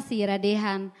 Hakalma sira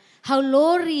dehan. How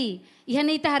lori. Iha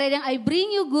ne itahare I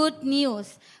bring you good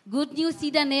news. Good news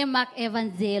sida ne mak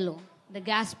evangelo. The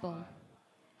gospel.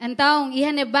 Então,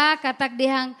 iha ne ba katak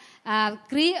dehang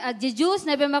Jesus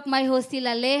nebe mak may hosti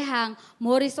lalehang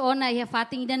moris ona iha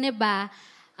fating ida ne ba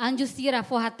anju sira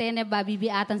fo hatene ba bibi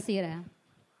atan sira.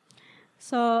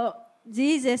 So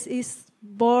Jesus is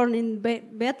born in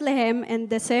Bethlehem, and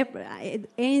the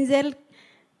angel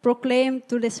proclaimed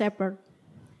to the shepherd.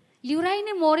 Liurai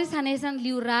ne Morris hanesan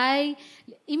liurai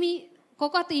imi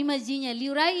koko tu imagine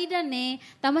liurai ida ne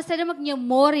tama sedemak nya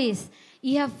Morris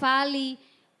iha fali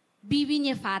bibi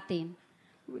nya fatin.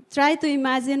 Try to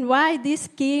imagine why this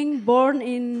king born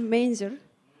in manger.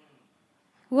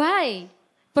 Why?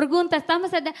 Perguntas tama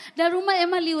sada da rumah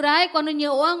ema liurai kono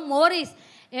nya uang Morris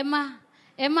ema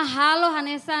halo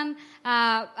hanesan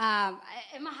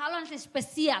ema halo hanesan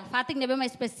spesial fatin nebe ma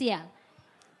spesial.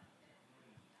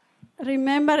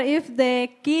 Remember, if the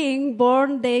king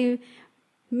born, they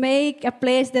make a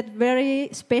place that very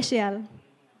special.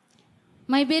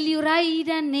 May beliurai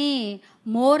ida ne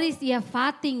Morris ia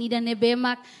fating ida ne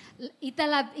bemak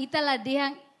itala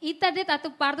dehang ita det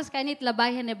atu partos kainit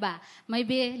labayan ne ba. May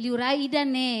beliurai ida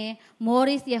ne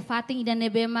Morris ia fating ida ne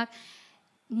bemak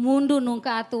mundu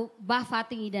nungka atu ba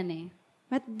fating ida ne.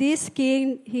 But this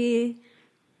king, he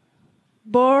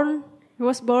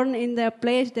was born in the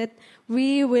place that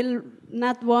we will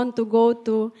not want to go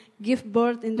to give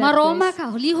birth in that Maroma place.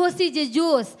 ka liho si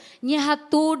Jesus nya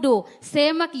hatudo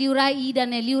semak liurai ida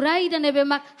ne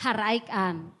bemak haraik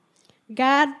an.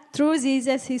 God, through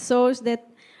Jesus, he shows that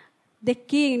the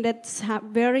king that's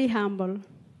very humble.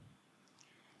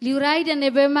 Liurai ida ne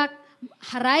bemak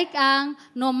haraik ang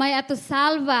no may atu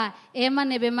salva ema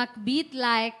ne bemak beat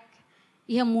like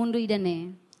iha mundo ida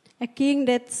ne. A king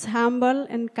that's humble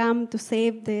and come to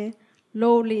save the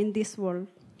lowly in this world.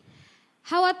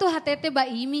 Hawa tu hatete ba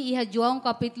imi iha João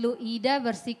kapitulo ida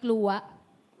versikulo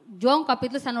João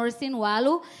kapitulo sanorisin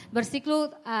walu versikulo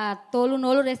tolu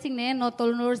nolu resing ne no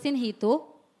tolu nolu resin hitu.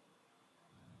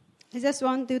 I just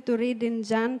want you to read in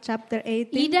John chapter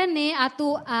 18. Ida ne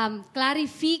atu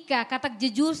clarifika katak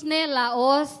Jesus ne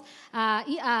laos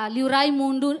liurai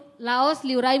mundu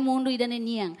ida ne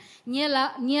niang.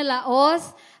 Nia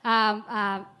laos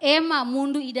ema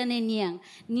mundu ida ne niang.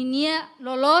 Nia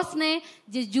lolos ne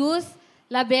Jesus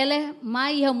labele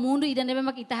mai ha mundu ida ne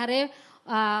bemak itahare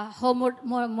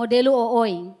modelu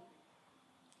oing.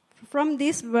 From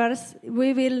this verse,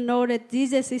 we will know that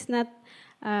Jesus is not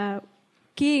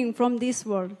king from this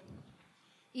world.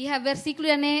 Iha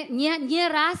versikulo ne nia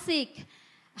rasik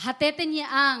hatete nia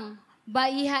ang ba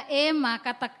iha ema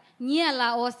katak nia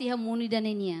laos iha mundu ida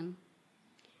ne niang.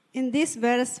 In this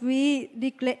verse,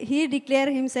 he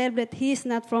declared himself that he is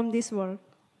not from this world.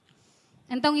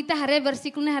 Então ita hare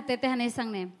versikulo ne hatete hanesang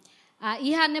ne.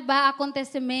 Iha ne ba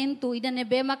acontecimento ida ne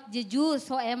bemak Jesus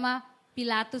ho ema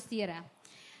Pilatus sira.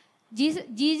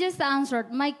 Jesus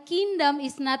answered, "My kingdom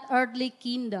is not earthly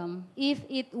kingdom. If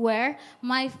it were,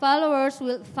 my followers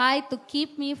will fight to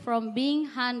keep me from being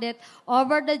handed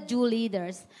over the Jew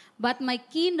leaders. But my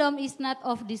kingdom is not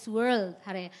of this world."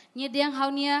 Hare, nya diang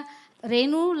hau nia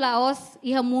reinu laos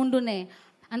iha mundo ne.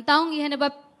 Antaung iha ne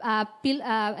ba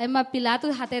ema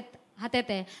Pilatus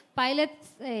hatete. Pilate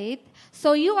said,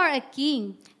 "So you are a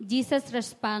king?" Jesus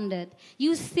responded,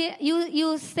 You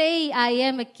say I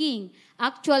am a king.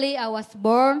 Actually, I was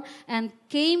born and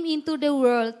came into the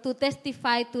world to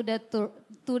testify to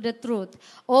the truth.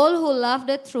 All who love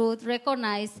the truth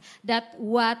recognize that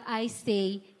what I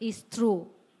say is true.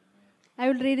 I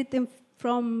will read it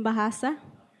from Bahasa.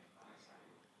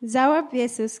 Jawab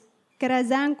Yesus,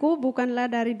 "Kerajaanku bukanlah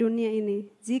dari dunia ini.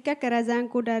 Jika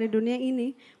kerajaanku dari dunia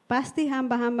ini, pasti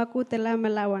hamba-hambaku telah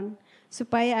melawan,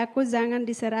 supaya aku jangan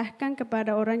diserahkan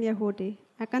kepada orang Yahudi.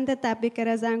 Akan tetapi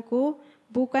kerajaanku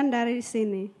bukan dari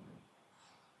sini."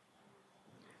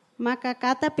 Maka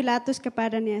kata Pilatus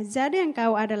kepadanya, "Jadi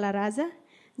engkau adalah raja?"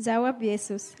 Jawab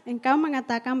Yesus, "Engkau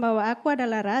mengatakan bahwa aku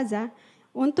adalah raja.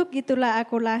 Untuk itulah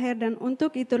aku lahir dan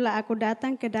untuk itulah aku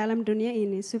datang ke dalam dunia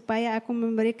ini, supaya aku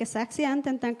memberi kesaksian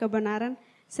tentang kebenaran.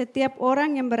 Setiap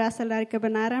orang yang berasal dari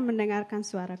kebenaran mendengarkan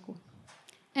suaraku."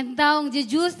 Então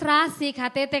Jesus rasik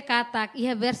hatete katak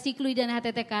iha versikulo ida ne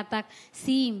hatete katak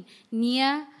sim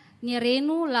nia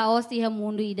renu laos iha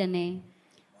mundo ida ne.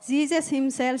 Jesus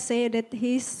himself said that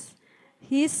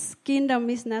his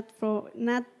kingdom is not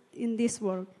in this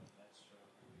world.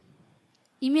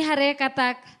 Imi hare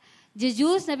katak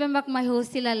Jesus nebe mak mai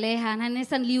hosila lehan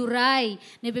hanesan liurai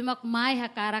nebe mak mai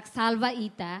hakarak salva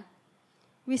ita.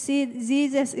 We see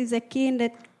Jesus is a king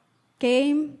that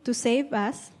came to save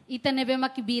us. Ita nebe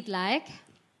mak beat like.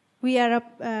 We are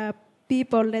a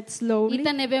people that's lowly.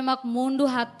 Ita nebe mak mundo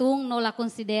hatung no la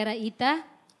considera ita.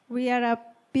 We are a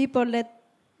people that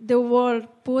the world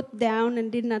put down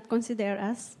and did not consider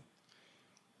us.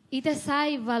 Ita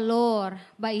sai valor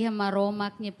ba iha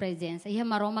maromak niya presence, iha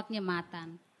maromak niya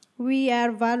matan. We are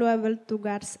valuable to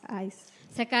God's eyes.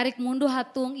 Sekarik mundo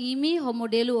hatung imi ho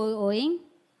modelo oing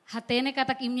hatene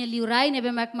katak imnya liurai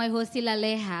nebe mak mai hosi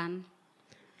lalehan.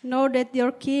 Know that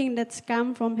your King that's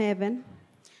come from heaven,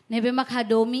 Nebe mak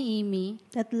hadomi imi.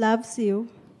 that loves you,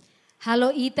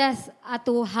 Halo itas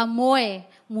atu hamoe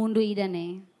mundu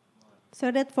idane.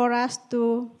 so that for us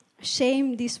to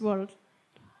shame this world.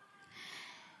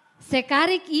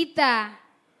 Sekarik ita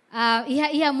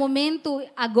iha momentu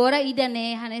agora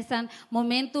idane hanesan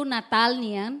momentu Natal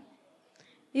niyan.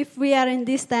 If we are in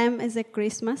this time as a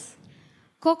Christmas,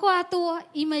 Koko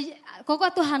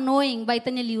atu hanoing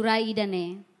baitanya liurai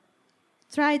idane.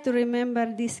 try to remember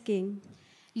this King.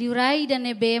 Liurai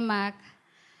idane bemak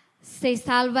se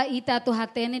salva ita atu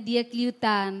hatene dia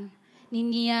kliutan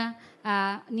ninia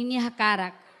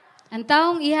hakarak.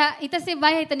 Antaong ita se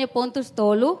vai itane pontus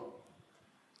tolu.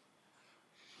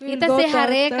 We'll Ita go se to our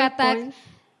hare third katak, point.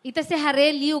 ita se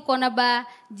hare liu kona ba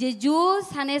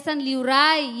Jesus hanesan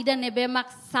liurai ida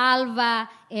nebemak salva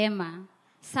ema.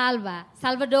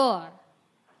 Salvador.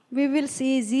 We will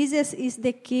see Jesus is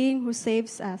the King who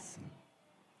saves us.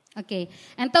 Okay.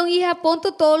 Então iha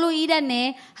ponto tolo ida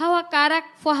ne hawa karak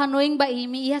fo hanoing ba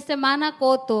imi iha semana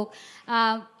kotok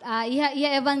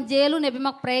iha evangelo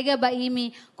nebemak prega ba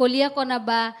imi kolia kona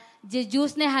ba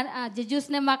Jesus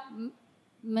ne mak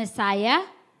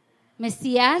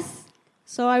Messias.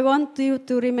 So I want you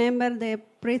to remember the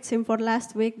preaching for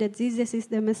last week that Jesus is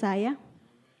the Messiah.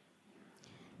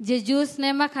 Jesus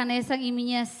nema hanesang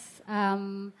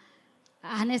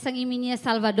iminya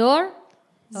Salvador.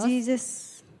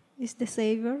 Jesus is the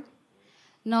Savior.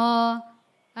 No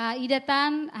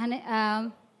idatan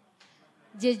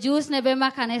Jesus nebema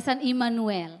hanesan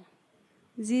Immanuel.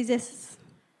 Jesus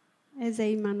is a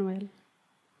Emmanuel.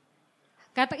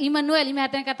 Katak Immanuel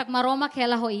imihaten katak maroma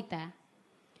kela hoita.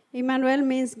 Emmanuel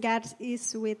means God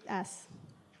is with us.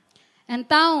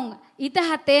 Então ita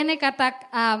hatene katak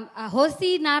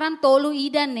hosi naran tolu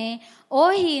idane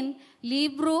ohin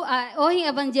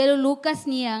Evangelho Lucas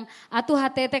niang atu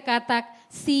hatete katak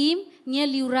sim nia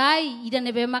liurai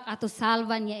idane bemak atu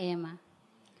salva nia ema.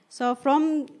 So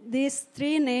from these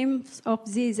three names of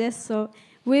Jesus, so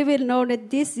we will know that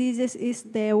this Jesus is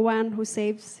the one who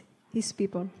saves his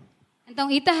people.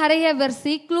 Então ita hareha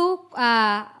versículo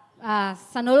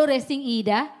sanolo resing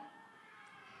ida.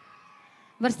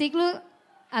 Versículo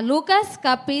Lucas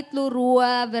capítulo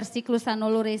 2 versículo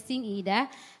sanolo resing ida.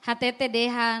 Hatete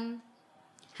dehan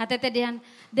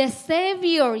the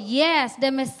Savior, yes,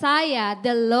 the Messiah,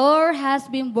 the Lord has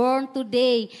been born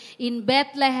today in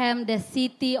Bethlehem, the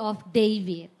city of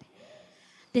David.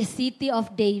 The city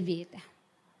of David.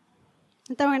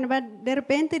 Então, de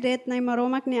repente, det na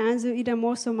maromak ni anjo ida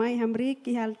moso mai hamri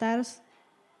ki haltars.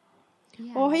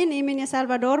 Ohin iminya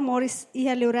Salvador moris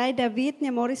iha liurai David ni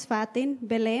moris fatin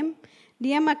Belém.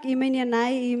 Dia mak iminya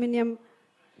nai iminya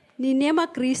ni nema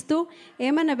Kristo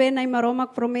ema na ben na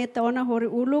maromak prometa ona hori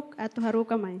uluk atau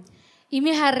haruka mai.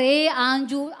 Imi hare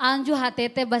anju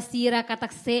hatete basira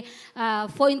katakse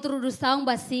fo introdução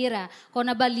basira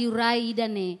kona ba liurai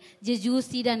idane Jesus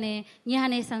idane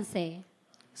nyahane sanse.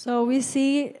 So we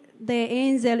see the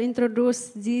angel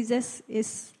introduce Jesus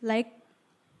is like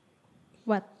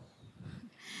what?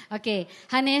 Okay,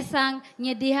 hanesang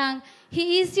nyedihang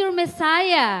he is your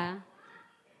Messiah.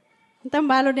 Então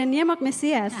balo dia niamak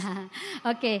Mesias.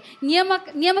 Okay,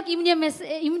 niamak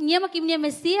imnya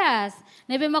Mesias.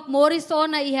 Nebe mak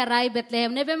morisona iharai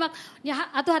Bethlehem. Nebe mak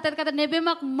atu hatat kata nebe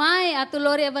mak mai atu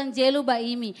lori evangelo ba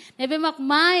imi. Nebe mak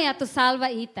mai atu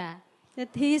salva ita. That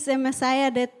he is a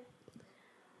Messiah that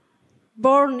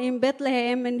born in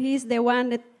Bethlehem and he is the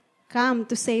one that come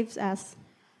to save us.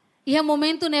 Iha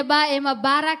momento neba ema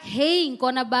barak hein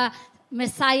kona ba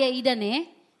Messiah idane.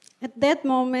 At that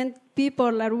moment,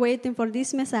 people are waiting for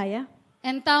this Messiah.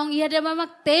 Então iha de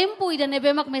mamak tempo ida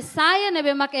nebe mak Messiah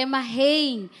nebe mak ema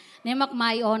hein nemak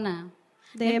mai ona.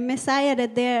 The Messiah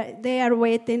that they are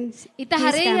waiting. Ita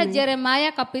hareha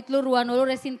Jeremiah kapitulo 2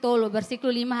 resintolo versículo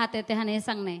 5 hatete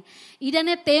hanesang ne. Ida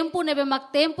ne tempo nebe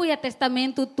mak tempo ya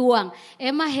testamento tuang.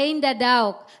 Ema hein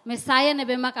dadaok Messiah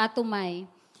nebe mak atumai.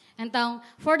 Então,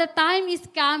 for the time is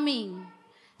coming,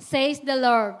 says the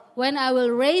Lord, when I will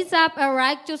raise up a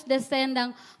righteous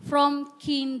descendant from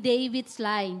King David's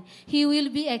line. He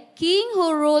will be a king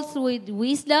who rules with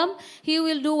wisdom. He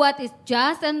will do what is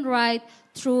just and right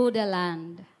through the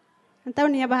land. Então,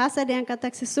 niya bahasa dia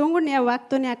kata sesungguhnya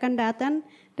waktu ni akan datang,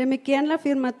 demikianlah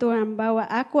firman Tuhan bahwa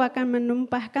aku akan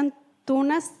menumpahkan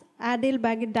tunas adil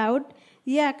bagi Daud.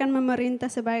 Ia akan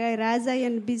memerintah sebagai raja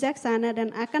yang bijaksana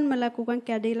dan akan melakukan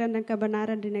keadilan dan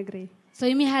kebenaran di negeri. So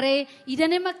imi hare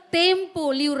idane mak tempo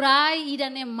liurai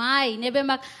idane mai nebe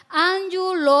mak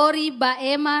anju lori ba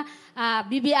ema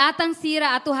bibiatan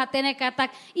sira atu hatene katak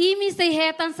imi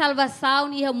sehetan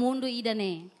salvação iha mundo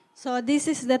idane. So this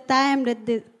is the time that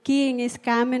the king is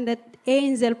coming, that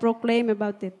angel proclaim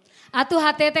about it. Atu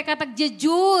hatete katak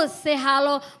Jesus se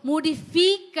halo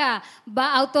modifica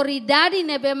ba autoridade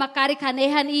ne be makari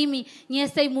kanehan imi nya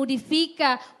se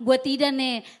modifica buat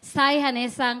idane sai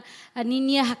hanesang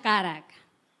ninia hakarak.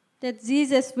 That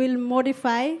Jesus will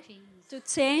modify, to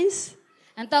change.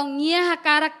 Então nia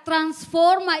hakarak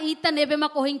transforma ita ne be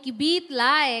makohin kibit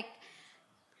like.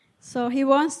 So he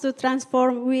wants to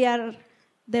transform. We are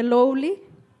the lowly.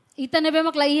 Ita ne be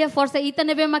maklaia força ita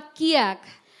ne be makiak.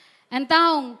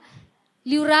 Então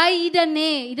liurai ida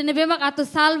ne be mak atu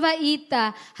salva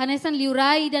ita hanesan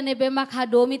liurai ida ne be mak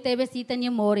hadomi tebe ita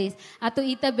nya moris atu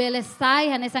ita bele sai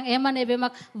hanesan ema ne be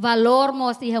mak valor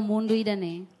mos iha mundo ida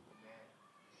ne.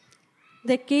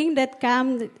 The king that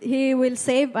comes, he will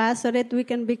save us so that we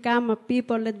can become a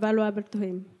people that valuable to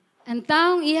him.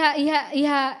 Então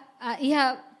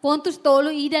iha pontus tolu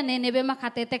ida ne be mak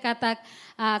hatete katak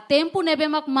tempo ne be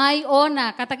mak mai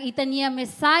ona katak ita nia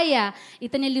Messiah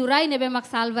ita ne liurai ne be mak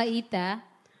salva ita.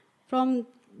 From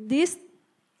these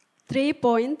 3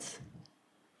 points,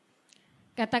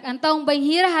 katak antong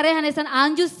banghira hare hanesan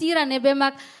anju sira ne be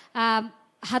mak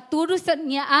hatudu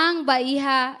nya ang ba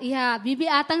iha bibi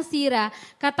atang sira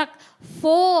katak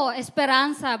fo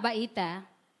esperanza ba ita.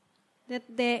 that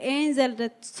the angel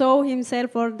that saw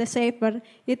himself for the shepherd,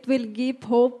 it will give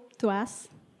hope to us.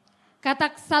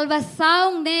 Katak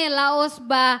salvação ne laos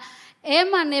ba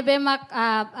ema ne be mak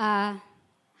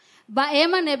ba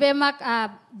ema ne be mak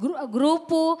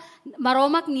grupo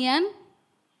maromak nian.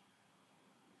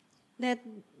 That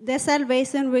the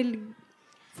salvation will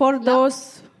for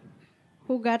those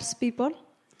who God's people.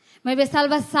 May be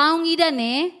salvação ida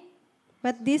ne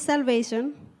But this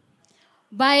salvation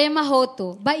ba ema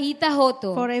hoto, ba ita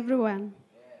hoto. for everyone.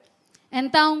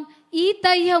 Então,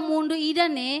 ita iha mundo ida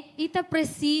ne, ita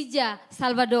precisa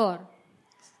Salvador.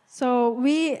 So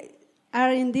we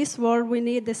are in this world, we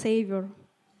need the Savior.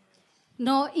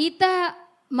 No, ita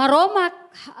maromak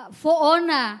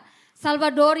foona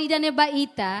Salvador ida ne ba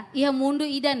ita, iha mundo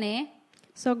ida ne.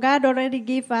 So God already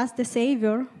gave us the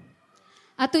Savior.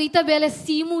 Ato ita bele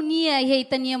simu niya iha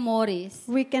ita niya moris.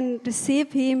 We can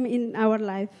receive Him in our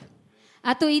life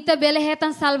Ato ita bele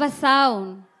hetang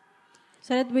salvação.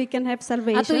 so that we can have Ato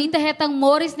salvation, ita hetang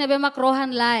moris na be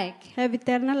makrohan like. have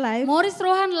eternal life. Moris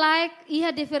rohan like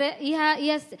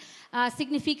iha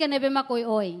significa nebe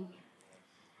makoy-oy.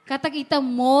 Katak ita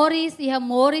moris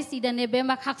ida nebe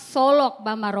makhaksolok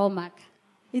ba maromak.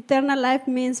 Eternal life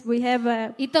means we have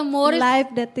a Ita moris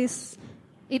that is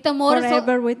ho,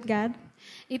 forever with God.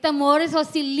 ita moris ho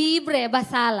si libre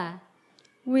basala.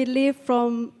 We live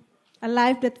from a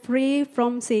life that free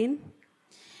from sin.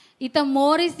 Ita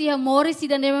moris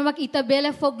ida nebe mak ita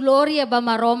bele fo gloria ba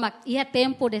maromak. Iha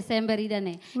tempo December ida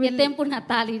ne. Iha tempo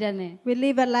Natal ida ne. We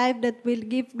live a life that will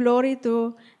give glory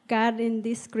to God in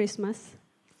this Christmas.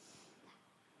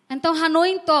 Então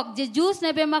hanoin tok Jesus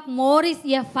nebe mak moris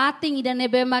ia fating ida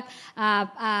nebe mak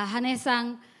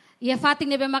hanesang ia fating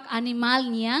nebe mak animal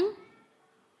niang.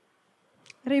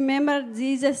 Remember,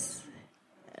 Jesus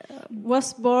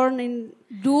was born in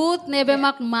Dut nebe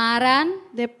mak maran.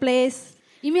 the place.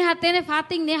 Imi hatene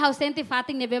fating ne hausente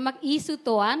fating nebe mak isu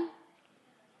toan.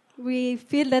 We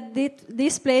feel that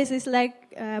this place is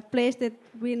like a place that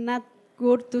we not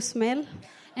good to smell,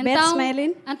 bad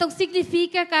smelling. Então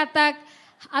significa katak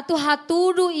atu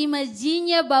hatudu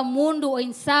imaginya ba mundo o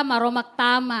insa maromak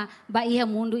tama ba iha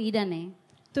mundo ida ne.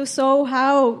 To show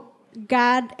how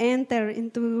God entered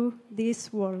into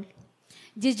this world.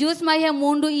 Jesus ma iha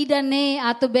mundo ida ne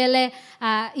atu bele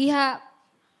iha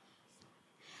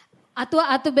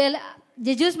atu bele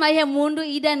Jesus ma iha mundo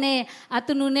ida ne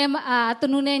atu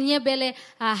nune nya bele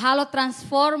halo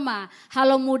transforma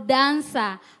halo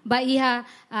mudança ba iha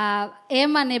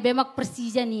ema ne bemak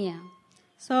persija nia.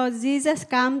 So Jesus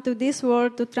came to this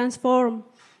world to transform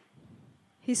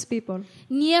His people.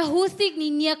 Nia husik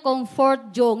ni nia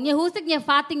comfort jong. Nia husik nia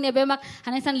fating ne bemak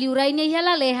hanesan liurai nia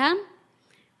hala lehan.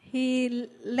 He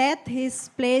led His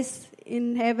place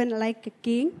in heaven like a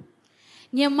king.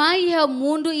 Nia mai ha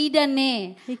mundo ida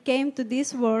ne. He came to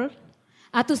this world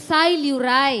Atu sai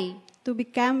liurai to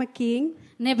become a king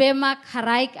ne bemak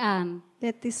haraik an.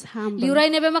 that is humble.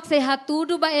 Liurai ne bemak se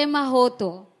hatudu ba ema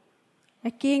hoto. A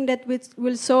king that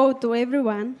will show to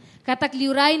everyone Katak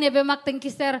liurai ne bemak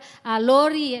tengkiser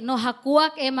lori no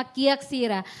hakuak ema kiak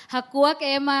sira. Hakuak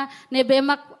ema ne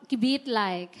bemak kibit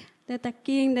like. that a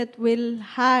king that will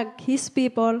hug his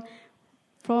people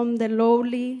from the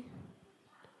lowly.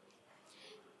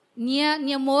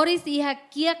 Nia moris iha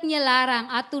kiak nia larang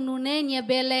atu nune nia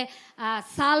bele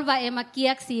salva ema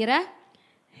kiak sira.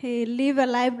 He live a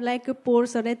life like a poor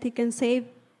so that he can save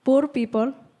poor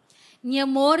people. Nia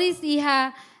moris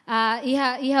iha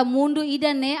mundo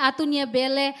ida ne atu nia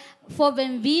bele fo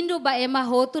bem-vindo ba ema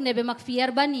hotu nebe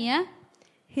makfiar ba nia.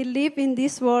 He live in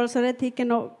this world so that he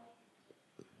can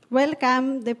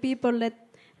welcome the people that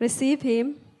receive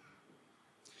him.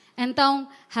 Então,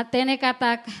 hatene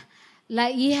katak la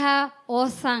iha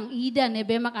osang ida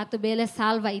nebe mak atu bele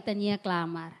salva ita nia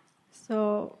clamar.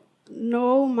 So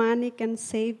no money can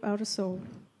save our soul.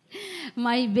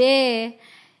 Mai be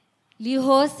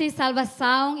lihosi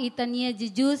salvação ita nia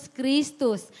Jesus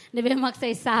Christus nebe mak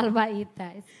say salva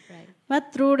ita. Right.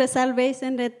 But through the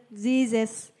salvation that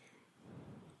Jesus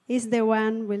is the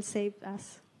one will save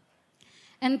us.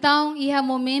 Então, iha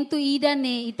momento ida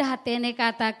ne ita hatene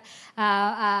katak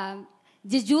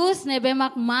Jesus nebe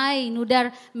mak mai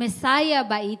nudar Messiah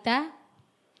ba ita.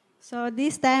 So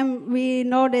this time we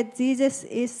know that Jesus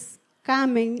is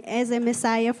coming as a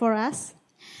Messiah for us.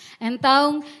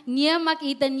 Então, nia mak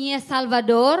ita nia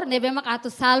Salvador nebe mak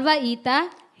atu salva ita.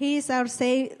 He is our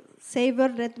Savior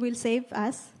that will save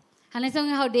us.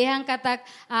 Hanesong haudehan katak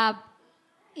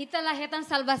ita lahetan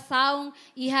salvação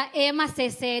iha ema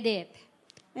sesedet.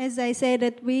 As I said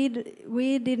that we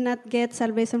did not get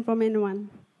salvation from anyone.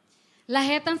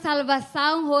 Lahetan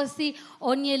salvação hosi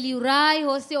onye liurai,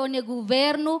 hosi onye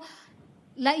governo,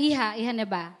 la iha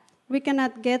neba. We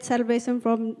cannot get salvation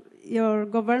from your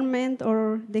government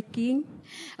or the king.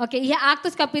 Okay, iha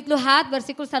Actos capítulo 4,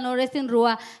 versículo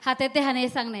 1 hatete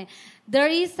hanesang ne. There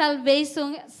is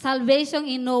salvation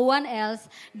in no one else.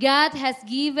 God has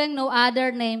given no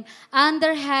other name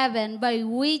under heaven by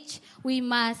which we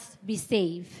must be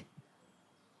saved.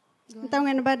 Então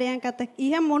nga ba diyan katak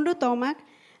iha mundo tomak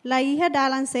la iha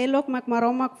dalang selok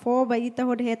makmaromak fo ba ita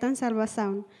hodhetan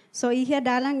salvação. So iha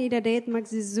dalang ida det mag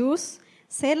Jesus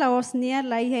selaos niya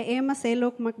la iha ema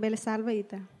selok makbele salva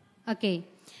ita. Okay.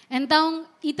 Então,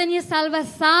 ita niya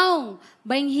salvação,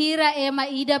 banghira ema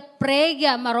ida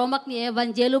prega maromak ni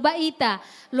evangelho ba ita,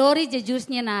 lori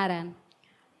Jesus niya naran.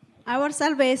 Our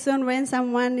salvation when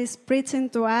someone is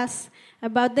preaching to us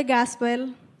about the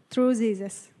gospel through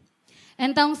Jesus.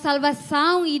 Então,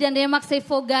 salvação ida nemak say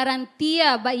fo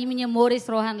garantia ba iminya moris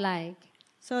rohan like.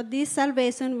 So this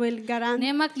salvation will guarantee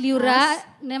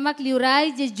Nemak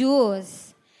liurai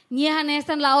Jesus. Niya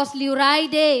hanesan laos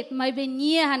liurai det, may ben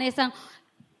niya hanesan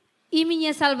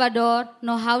iminya Salvador,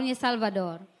 no how niya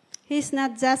Salvador. He's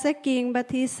not just a king,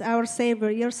 but he's our Savior,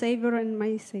 your Savior and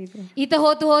my Savior. Ita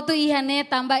hotu ihane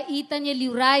tamba ita niya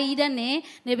liurai ida ne,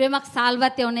 nebe mak salva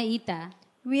teone ita.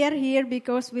 We are here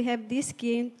because we have this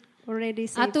king already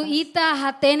saved Atu us. ita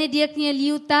hatene diak niya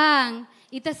liutang,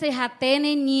 ita say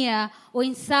hatene niya o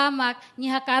insamak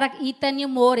niya hakarak ita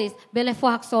niya moris, bele fo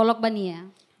haksolok ba niya.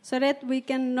 So that we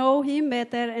can know him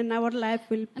better and our life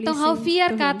will please Então how him fear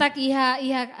to him. katak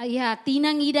iha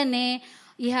tinang ida ne,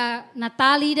 iha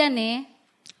natal ida ne,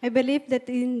 I believe that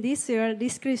in this year,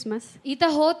 this Christmas, ita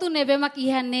hotu nebe mak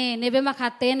iha ne, nebe mak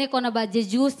hatene ko na ba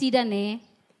Jesus ida ne.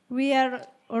 we are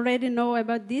already know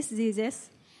about this Jesus.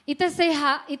 Ita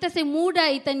say muda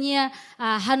ita niya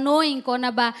hanoing ko na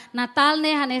ba natal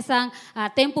ne hanesang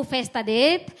tempo festa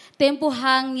det, tempo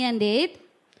hang niyan det.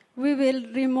 We will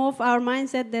remove our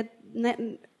mindset that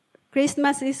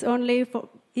Christmas is only for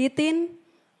eating.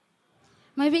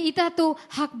 Maybe ita tu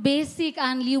hak basic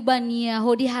an liuban niya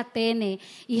hodi hatene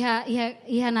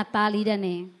iha natali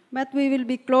dane. But we will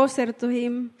be closer to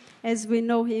him as we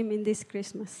know him in this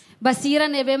Christmas. Basira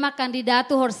nebe ma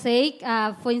kandidato horsek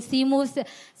foi simos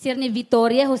sir ni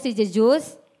Vitória hosi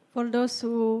Jesus. For those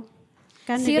who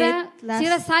Sira candidate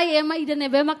last, sai ema ida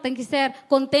nebe mak thank you sir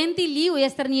contenti liu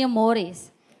ester niya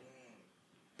mores.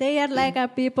 they are like a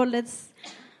people that's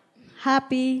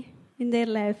happy in their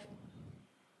life.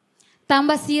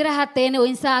 Tamba sira hatene o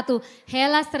insa atu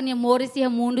helas ternia moris iha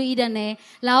mundo ida ne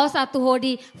laos atu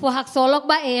hodi fo hak solok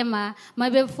ba ema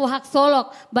mabe fo hak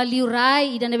solok ba liurai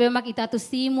ida nebe mak ita tu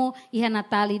simo iha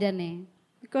natali ida ne.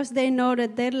 Because they know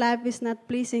that their life is not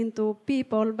pleasing to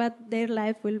people, but their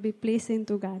life will be pleasing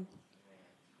to God.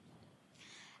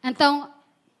 Então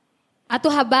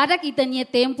atu habadak ita niya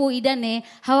tempo ida ne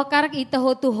hawakarak ita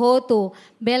hotu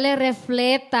bele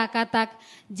refleta katak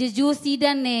Jesus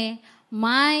ida ne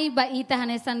mai ba ita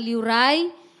hanesan liurai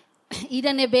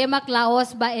ida ne bemak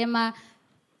laos ba ema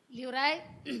liurai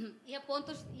ia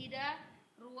pontus ida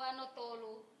ruano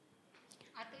tolu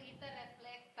atu ita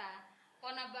reflekta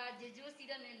kona ba Jesus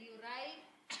ida ne liurai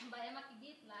ba ema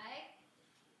kibit like.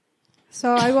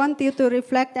 So I want you to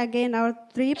reflect again our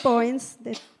 3 points.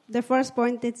 The first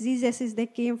point that Jesus is the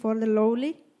king for the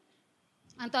lowly.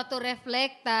 Anto ato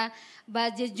reflekta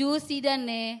ba Jesus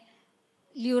idane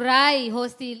liurai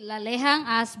hosti lalehang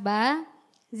asba.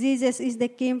 Jesus is the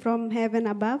King from heaven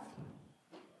above.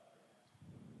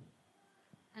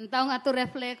 Antaong ato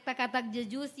reflekta katak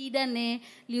Jesus idane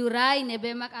liurai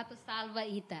nebemak ato salva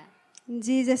ita.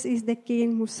 Jesus is the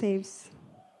King who saves.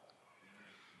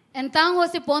 Entang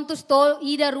hosi pontus tol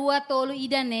ida rua tolo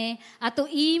idane ato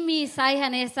imi sai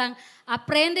hanesang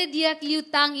aprende dia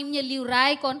liutang imnya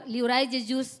liurai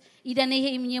Jesus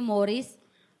idane imnya moris.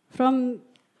 From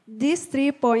these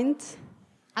 3 points,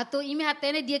 Ato imi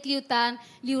hatene dia liutan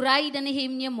liurai idane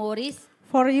imnya moris.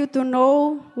 for you to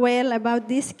know well about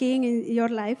this King in your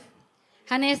life,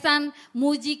 Hanesan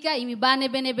mujika imi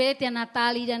bane bene tia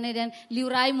Natali dan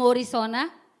liurai morisona.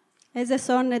 as a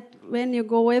song that when you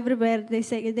go everywhere, they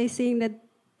sing that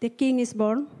the King is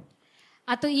born.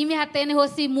 Ato imi hatene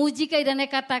hosi mujika idane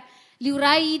katak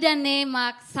liurai idane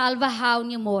mak salva hau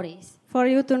ni moris. For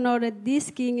you to know that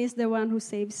this King is the one who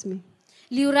saves me.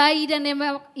 Liurai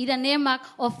idane mak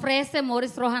ofrece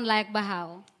moris rohan layak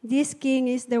bahau. This King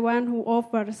is the one who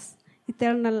offers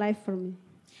eternal life for me.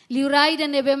 Liurai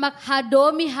idane mak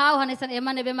hadomi hau hanesan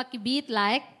eman nebe mak kibit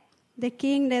layak. The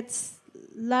King that's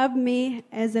loved me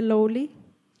as a lowly.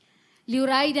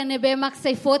 Liurai idane mak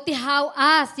saifoti hau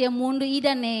as ya mundo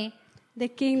idane. The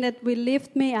King that will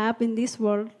lift me up in this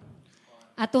world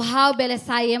Ato hau bele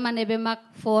sai eman nebe mak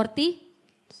 40.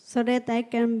 so that I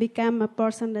can become a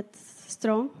person that's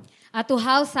strong. Ato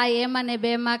hau sai eman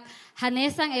nebe mak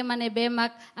hanesang eman nebe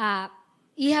mak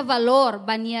iha valor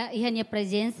bania iha nya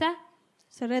presença.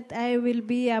 So that I will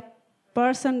be a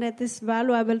person that is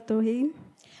valuable to Him.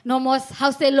 Nomos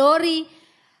hau selori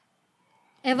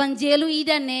evangelo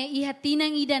idane iha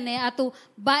tinang idane ato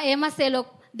ba ema selo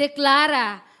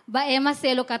declara ba ema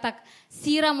selo katak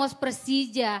siramos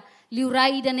presija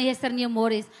liurai idane hesernya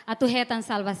moris ato hetan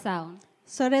salvação.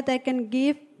 So that I can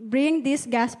bring this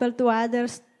gospel to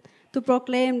others to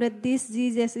proclaim that this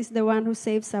Jesus is the one who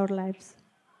saves our lives.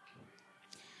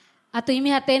 Ato imi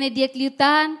hatene dia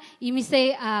kliutan, imi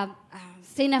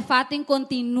say na fating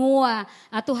continua,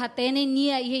 ato hatene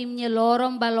niya iha imnya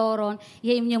loron baloron,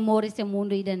 iha imnya moris sa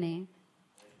mundo idane.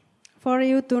 For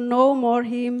you to know more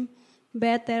Him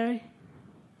better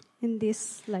in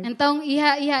this life. Então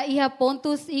iha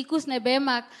pontus ikus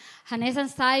nebemak hanesan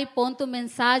sai ponto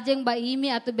mensagem ba imi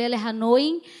ato bele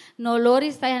hanoing no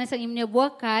loris sai hanesan imnya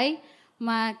buakai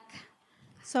mak.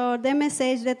 So the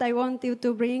message that I want you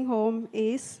to bring home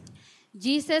is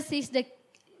Jesus is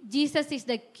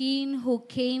the King who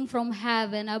came from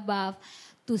heaven above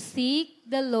to seek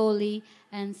the lowly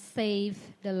and save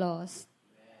the lost.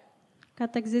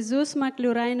 katak Jesus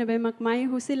makluray na be makmay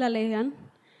husilalehan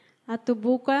at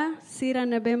tubuka sira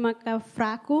na be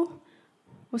makafraku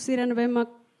o sira na be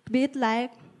makbit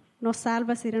like no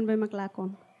salva sira na be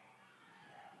maklakon.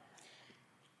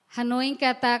 Hanoing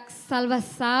katak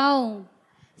salvação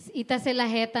ita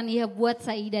selahetan iha buat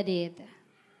sa ida deta.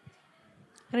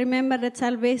 Remember that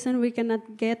salvation we cannot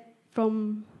get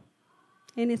from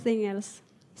anything else.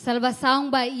 Salvação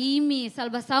ba imi,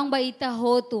 salvação ba ita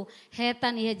hotu,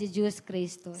 hetan iha Jesus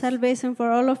Cristo. Salvation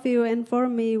for all of you and for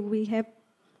me, we have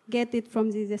get it from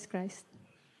Jesus Christ.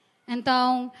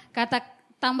 Então, katak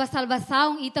tamba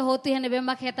salvação ita hotu iha nebe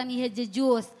makhetan iha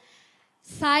Jesus.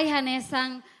 Sai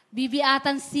hanesang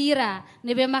bibiatan sira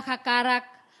nebe makakarak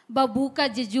babuka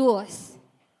Jesus.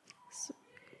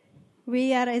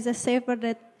 We are as a shepherd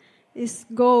that is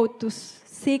go to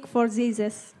seek for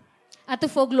Jesus, Ato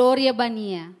for gloria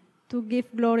bania. to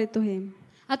give glory to Him,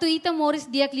 Ato ita moris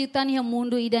dia kliutan iha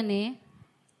mundo idane.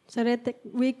 so that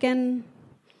we can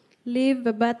live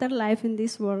a better life in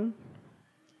this world.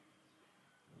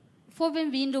 For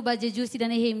bem-vindo ba Jesus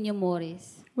idane himnya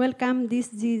moris. Welcome this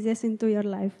Jesus into your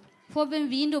life. For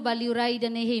bem-vindo ba liurai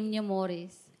idane himnya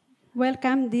moris.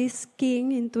 Welcome this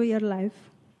King into your life.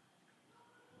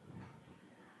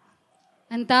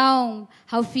 Então,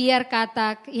 how fear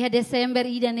katak, iha December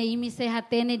idane imi se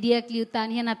hatene dia kliutan,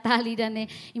 iha Natal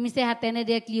idane imi se hatene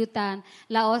dia kliutan.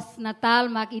 Laos Natal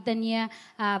mak itanya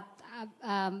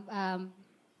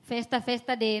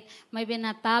festa date, may ben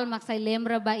Natal mak say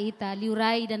lembra ba ita,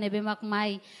 liurai idane be mak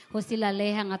may hosila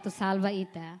lehang ato salva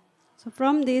ita. So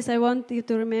from this, I want you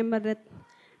to remember that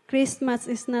Christmas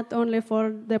is not only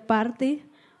for the party,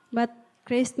 but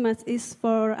Christmas is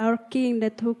for our King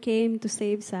that who came to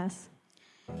save us.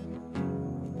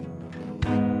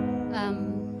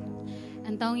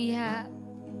 Então iha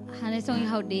hanesong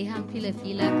iha dehang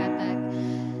fila katak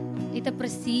ita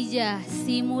presija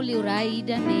simu liurai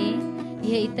idane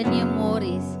iha itanya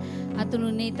moris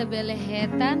atunune ita bele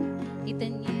hetan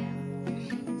itanya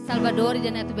Salvador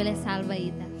idane atu bele salva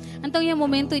ita Então ia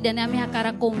momento ida ne ami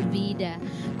hakara convida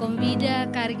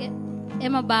karik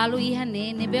ema balu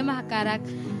ihane ne bema hakarak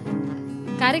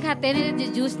karik hatene de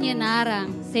jus nye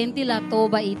narang senti la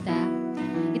toba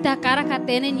ita karak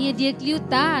hatene nye dia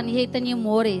kliutan ihe ita nye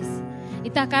mores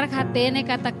ita karak hatene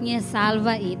katak nye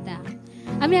salva ita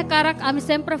ami hakarak ami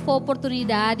sempre fo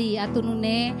oportunidade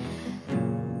atunune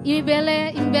imi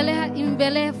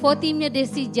bele foti minha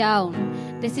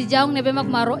decisão nebe mak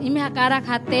maro imi hakarak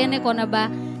hatene kona ba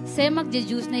semak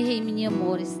Jesus na he minha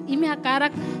mores imi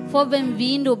hakarak fo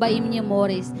bem-vindo ba minha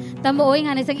mores tamo oing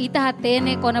hanesang ita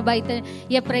hatene kona ba ita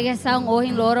ia pregação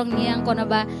oing lorong niang kona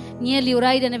ba nia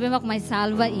liurai da nebe mak mai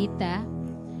salva ita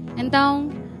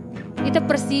então ita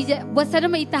precisa bosa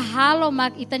na ita halo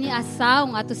mak ita ni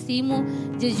asaung ato simo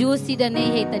Jesus si da ne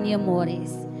he ita ni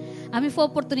mores ami fo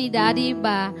oportunidade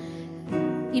ba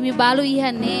imi balu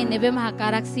ihane nebe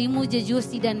mahakarak simu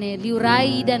Jesus idane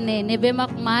liurai idane nebe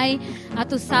mak mai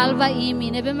atu salva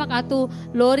imi nebe mak atu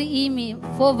lori imi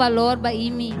fo valor ba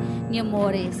imi ni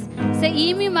mores se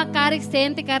imi makarik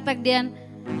sente katak dian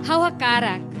hawa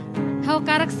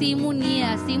karak simu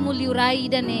nia simu liurai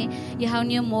idane ya hau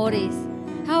ni mores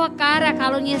hawa karak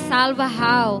kalau nia salva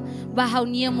hau ba hau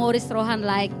ni mores rohan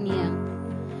like nia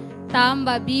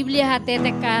tamba Biblia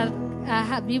hatete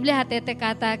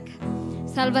katak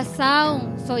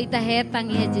salvação só ita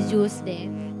hetang ia Jesus de.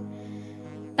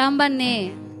 Tamba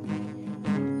ne.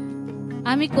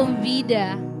 Ami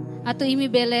convida atau imi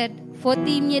bele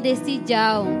foti minha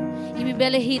decisão. Imi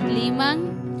bele hit limang.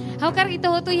 Hau kar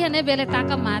kita hotu ia ne bele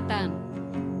taka matang.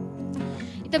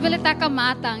 Ita bele taka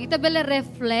matang. Ita bele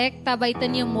reflect taba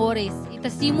ita ni mores. Ita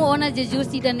simu ona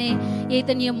Jesus ida ne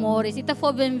ita ni mores. Ita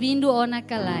fo bem-vindo ona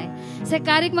kalai.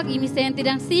 Sekarik mag imi senti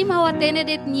dang sim hawatene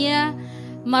det nia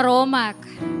maromak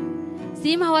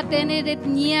sim hawatene det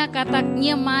nia katak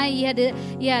nia mai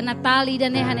ya Natali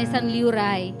idane hanesan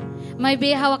liurai mai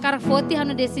be hawakarak foti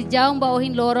hanu desi jaung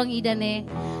baohin lorong idane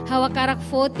hawakarak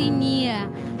foti nia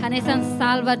hanesan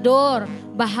Salvador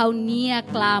bahau nia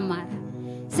klamar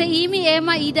se imi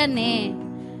ema idane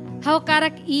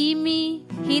hawakarak imi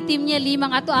hitimnya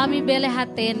limang atau ami bele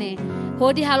hatene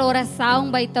hodi halora saung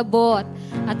baita bot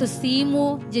atau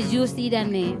simu Jesus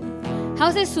idane hau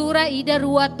se sura ida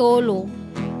rua tolo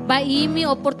ba imi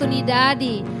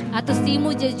oportunidade atau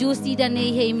simu Jesus idane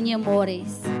he minha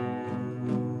mores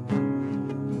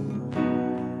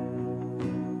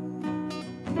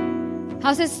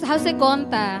hau se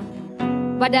conta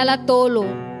badala tolo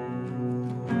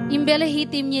imbele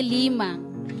hitimnya lima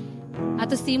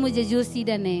atau simu Jesus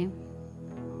idane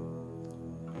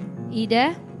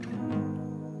ida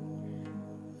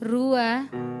rua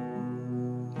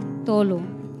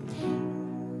tolo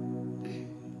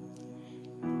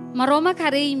maroma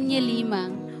kare imnya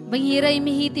limang bangira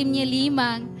imi hitimnya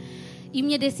limang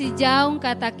imnya decisão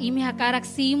katak imi hakarak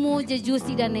simu Jesus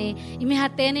idane imi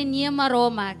hatene nia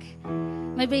maromak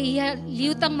mabe ia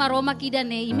liutang maromak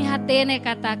idane imi hatene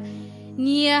katak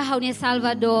nia haunia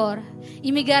Salvador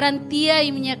imi garantia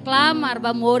iminya klamar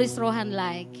ba moris rohan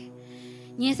like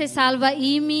nia se salva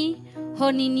imi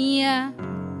honinia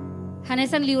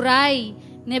hanesan liurai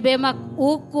nebemak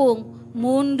ukung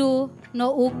mundo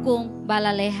no ukung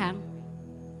balalehang.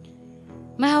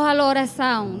 Mahal halo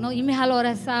oração, no imi halo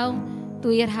oração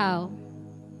tuir hau.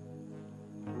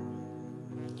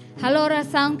 Halo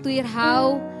oração tuir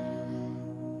hau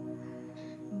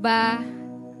ba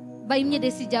imnya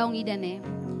desi jaung idane.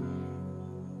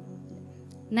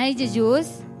 Nai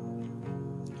Jesus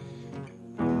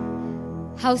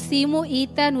hau simu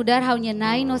ita nudar hau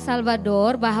nai no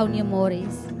Salvador ba hau nya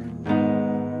mores.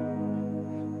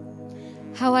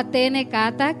 Hawatene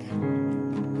katak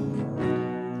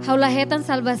haulahetan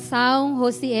salvação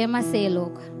hosi ema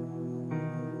selok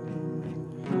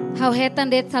hauhetan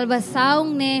det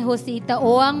salvação ne hosi ita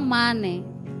oang mane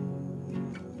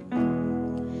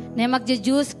nemak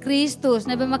Jesus Kristus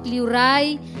nebe mak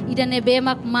liurai ida nebe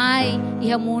mak mai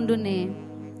iha mundo ne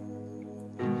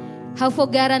hau fo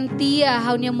garantia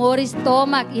hau nya moris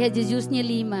tomak iha Jesus nya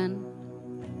liman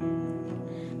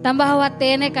tambah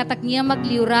hawatene katak nia mak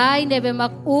liurai nebe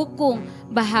mak ukung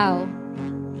bahau.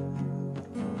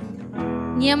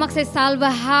 Nia mak se salva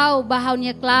hau bahau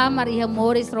nia klamar iha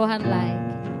moris rohan lai.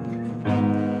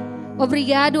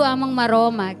 Obrigado amang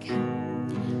maromak.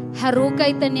 Haruka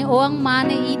itani oang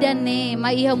mane idane ma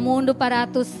iha mundo para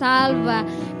tu salva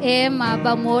ema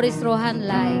ba moris rohan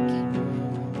lai.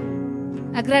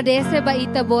 Agradece ba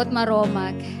ita bot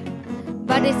maromak.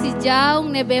 Ba desi jaung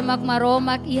nebe mak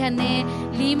maromak ihane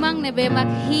limang nebe mak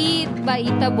hit ba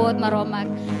ita bot maromak.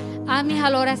 Ami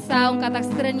halora saung katak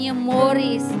strania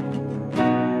moris.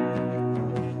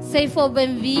 Sei fo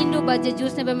bem-vindo ba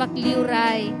Jesus nebe mak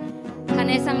liurai.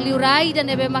 Hanesang liurai dan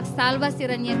nebe mak salva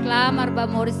siranya klamar ba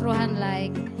Morris Rohan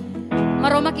like.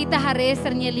 Maromak ita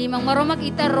haresernya limang, maromak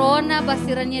ita rona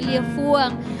basiranya lia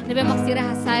fuang, nebe mak sira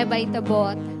hasay ba ita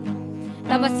bot.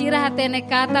 Tapos sira hatene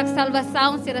katak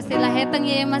salvasaun sira sila hetang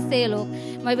ye maselo,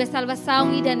 may be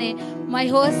salvasaun idane,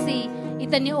 may hosi,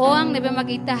 ita ni oang nebe mak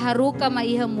ita haruka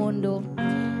maiha mundo.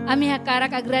 Ami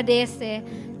hakarak agradece,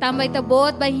 tambay ita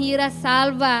bot bahira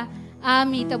salva,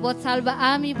 ami ita bot salva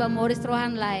ami ba Morris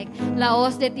Rohan like,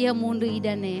 laos det iha mundo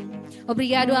idane.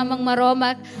 Obrigado amang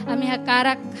maromak, ami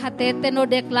hakarak hatete no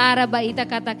deklara ba ita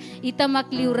katak, ita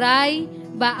makliuray,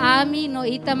 ba ami no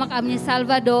ita mak amnya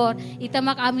Salvador, ita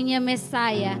mak amnya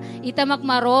Mesaya, ita mak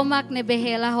maromak ne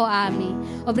behela ho ami.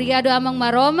 Obrigado amang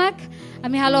maromak,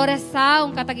 ami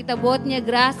haloresaung kata kita botnya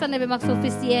grasa ne mak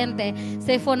suficiente,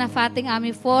 se fo na fating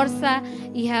ami força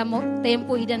iha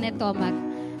tempo ida ne tomak.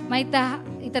 Maita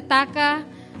ita taka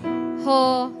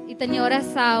ho ita ni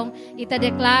orasaung, ita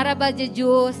deklara ba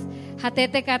Jesus,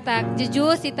 hatete katak,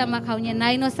 Jesus ita makaunya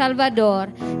naino Salvador,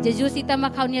 Jesus ita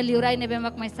makaunya liuray nebe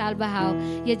mak may salbahaw,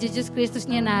 ya Jesus Kristus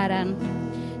niya naran.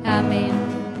 Amen.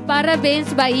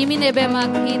 Parabéns ba imi nebe mak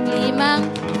hit limang,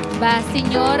 ba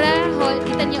senyora, ho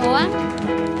ita niya oang,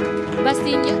 ba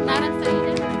senyora, naran sa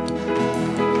ina.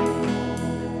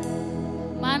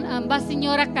 Man, ba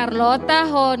senyora Carlota,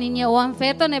 ho niya oang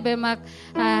feto nebe mak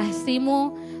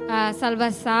simu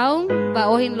salvasaw, ba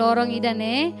ohin lorong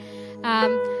idane.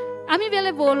 Ami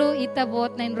bele bolu ita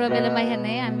bot na inro bele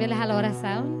mahane, ami bele halora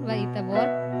sound ba ita bot.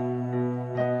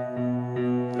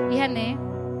 Ihane,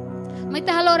 may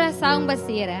ta halora sound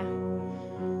basira.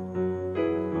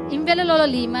 Imbele lolo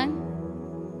liman.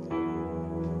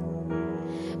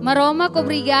 Maromak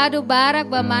obrigado barak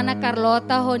ba mana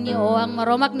Carlota honi oang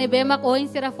maromak nebemak oin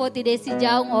sira foti desi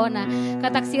jaung ona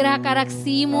katak sira karak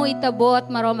simo itabot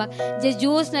maromak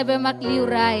jejus nebemak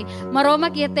liurai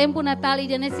maromak ya tempo natal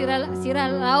idane sira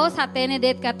laos hatene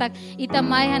det katak ita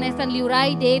mai hanesan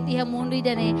liurai det iha mundo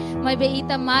idane mai be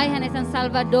ita mai hanesan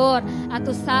Salvador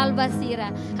atau salva sira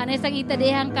hanesan ita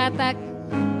dehang katak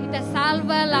ita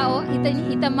salva lao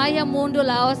ita maya mundo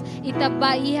laos ita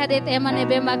ba iha det ema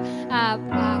nebemak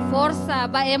força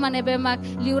ba ema nebemak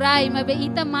liurai mabe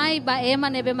ita mai ba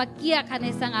ema nebemak kia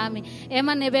kanesang ami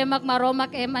ema nebemak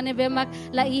maromak ema nebemak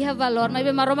la iha valor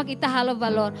mabe maromak ita halo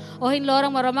valor ohin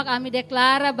lorang maromak ami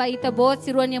deklara ba ita bot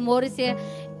siruan ya Morris ya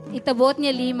ita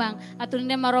botnya limang atun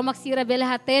ne maromak sira bele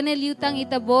hatene liutang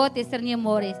ita bot esernya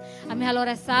Morris ami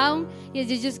halora saung ya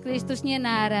Jesus Kristusnya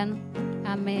naran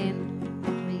amen.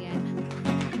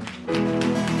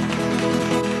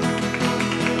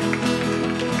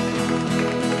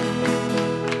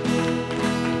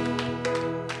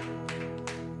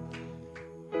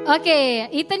 Okay,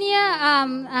 itanya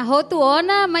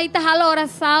hotuona maita halo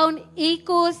orasaun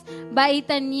ikus ba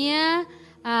itanya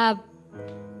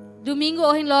domingo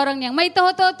ohin lorong yang maita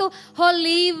hotu ho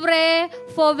livre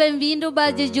fo bem-vindo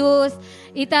ba Jesus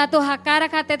ita to hakara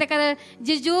katete kata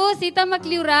Jesus ita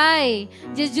makliurai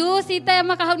Jesus ita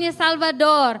makahaunya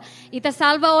Salvador ita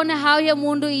salva ona hau ya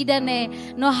mundo idane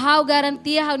no hau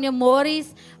garantia haunya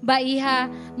Morris ba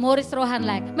iha Morris Rohan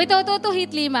like maita hotu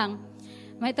hit limang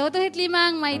may toto hit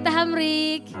limang, may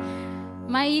tahamrik,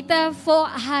 may ita fo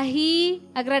hahi,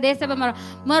 agradece ba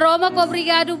maromak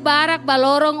obrigado barak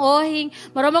balorong ohing,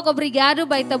 maromak obrigado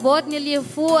ba itabot ni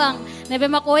liufuang, nebe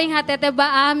makohing hatete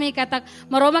ba ami, katak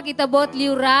maromak itabot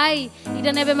liuray,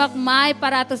 ida nebe makmay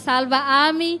para to salva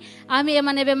ami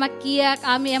eman nebe makiyak,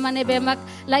 ami eman nebe mak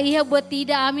laiha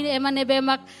botida, ami eman nebe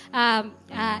mak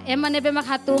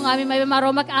hatung, ami may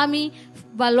maromak ami,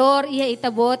 valor iya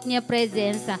itabot niya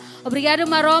presensa. Obrigado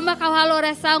maromak kau halo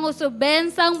resang uso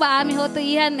bensang ba ami hoto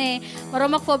ihane.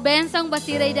 Maromak fo bensang ba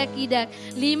sira idak-idak.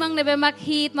 Limang nebe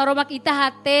makhit maromak ita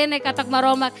hatene katak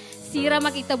maromak sira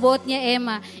mak itabot niya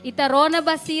ema. Itarona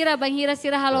ba sira banghira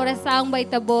sira halo resang ba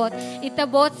itabot.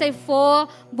 Itabot say fo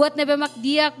buat nebe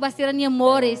makdiak ba sira niya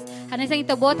Morris. Hanesang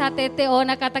itabot hatete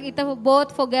ona katak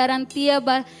itabot fo garantia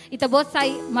ba itabot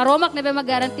say maromak nebe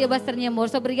magarantia ba sira niya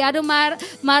Morris. Obrigado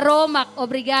maromak.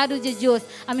 Obrigado Jesus.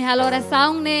 Ami halo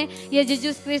resang ne ya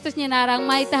Jesus Kristus niya narang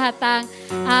may tahatang.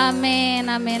 Amen.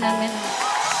 Amen. Amen.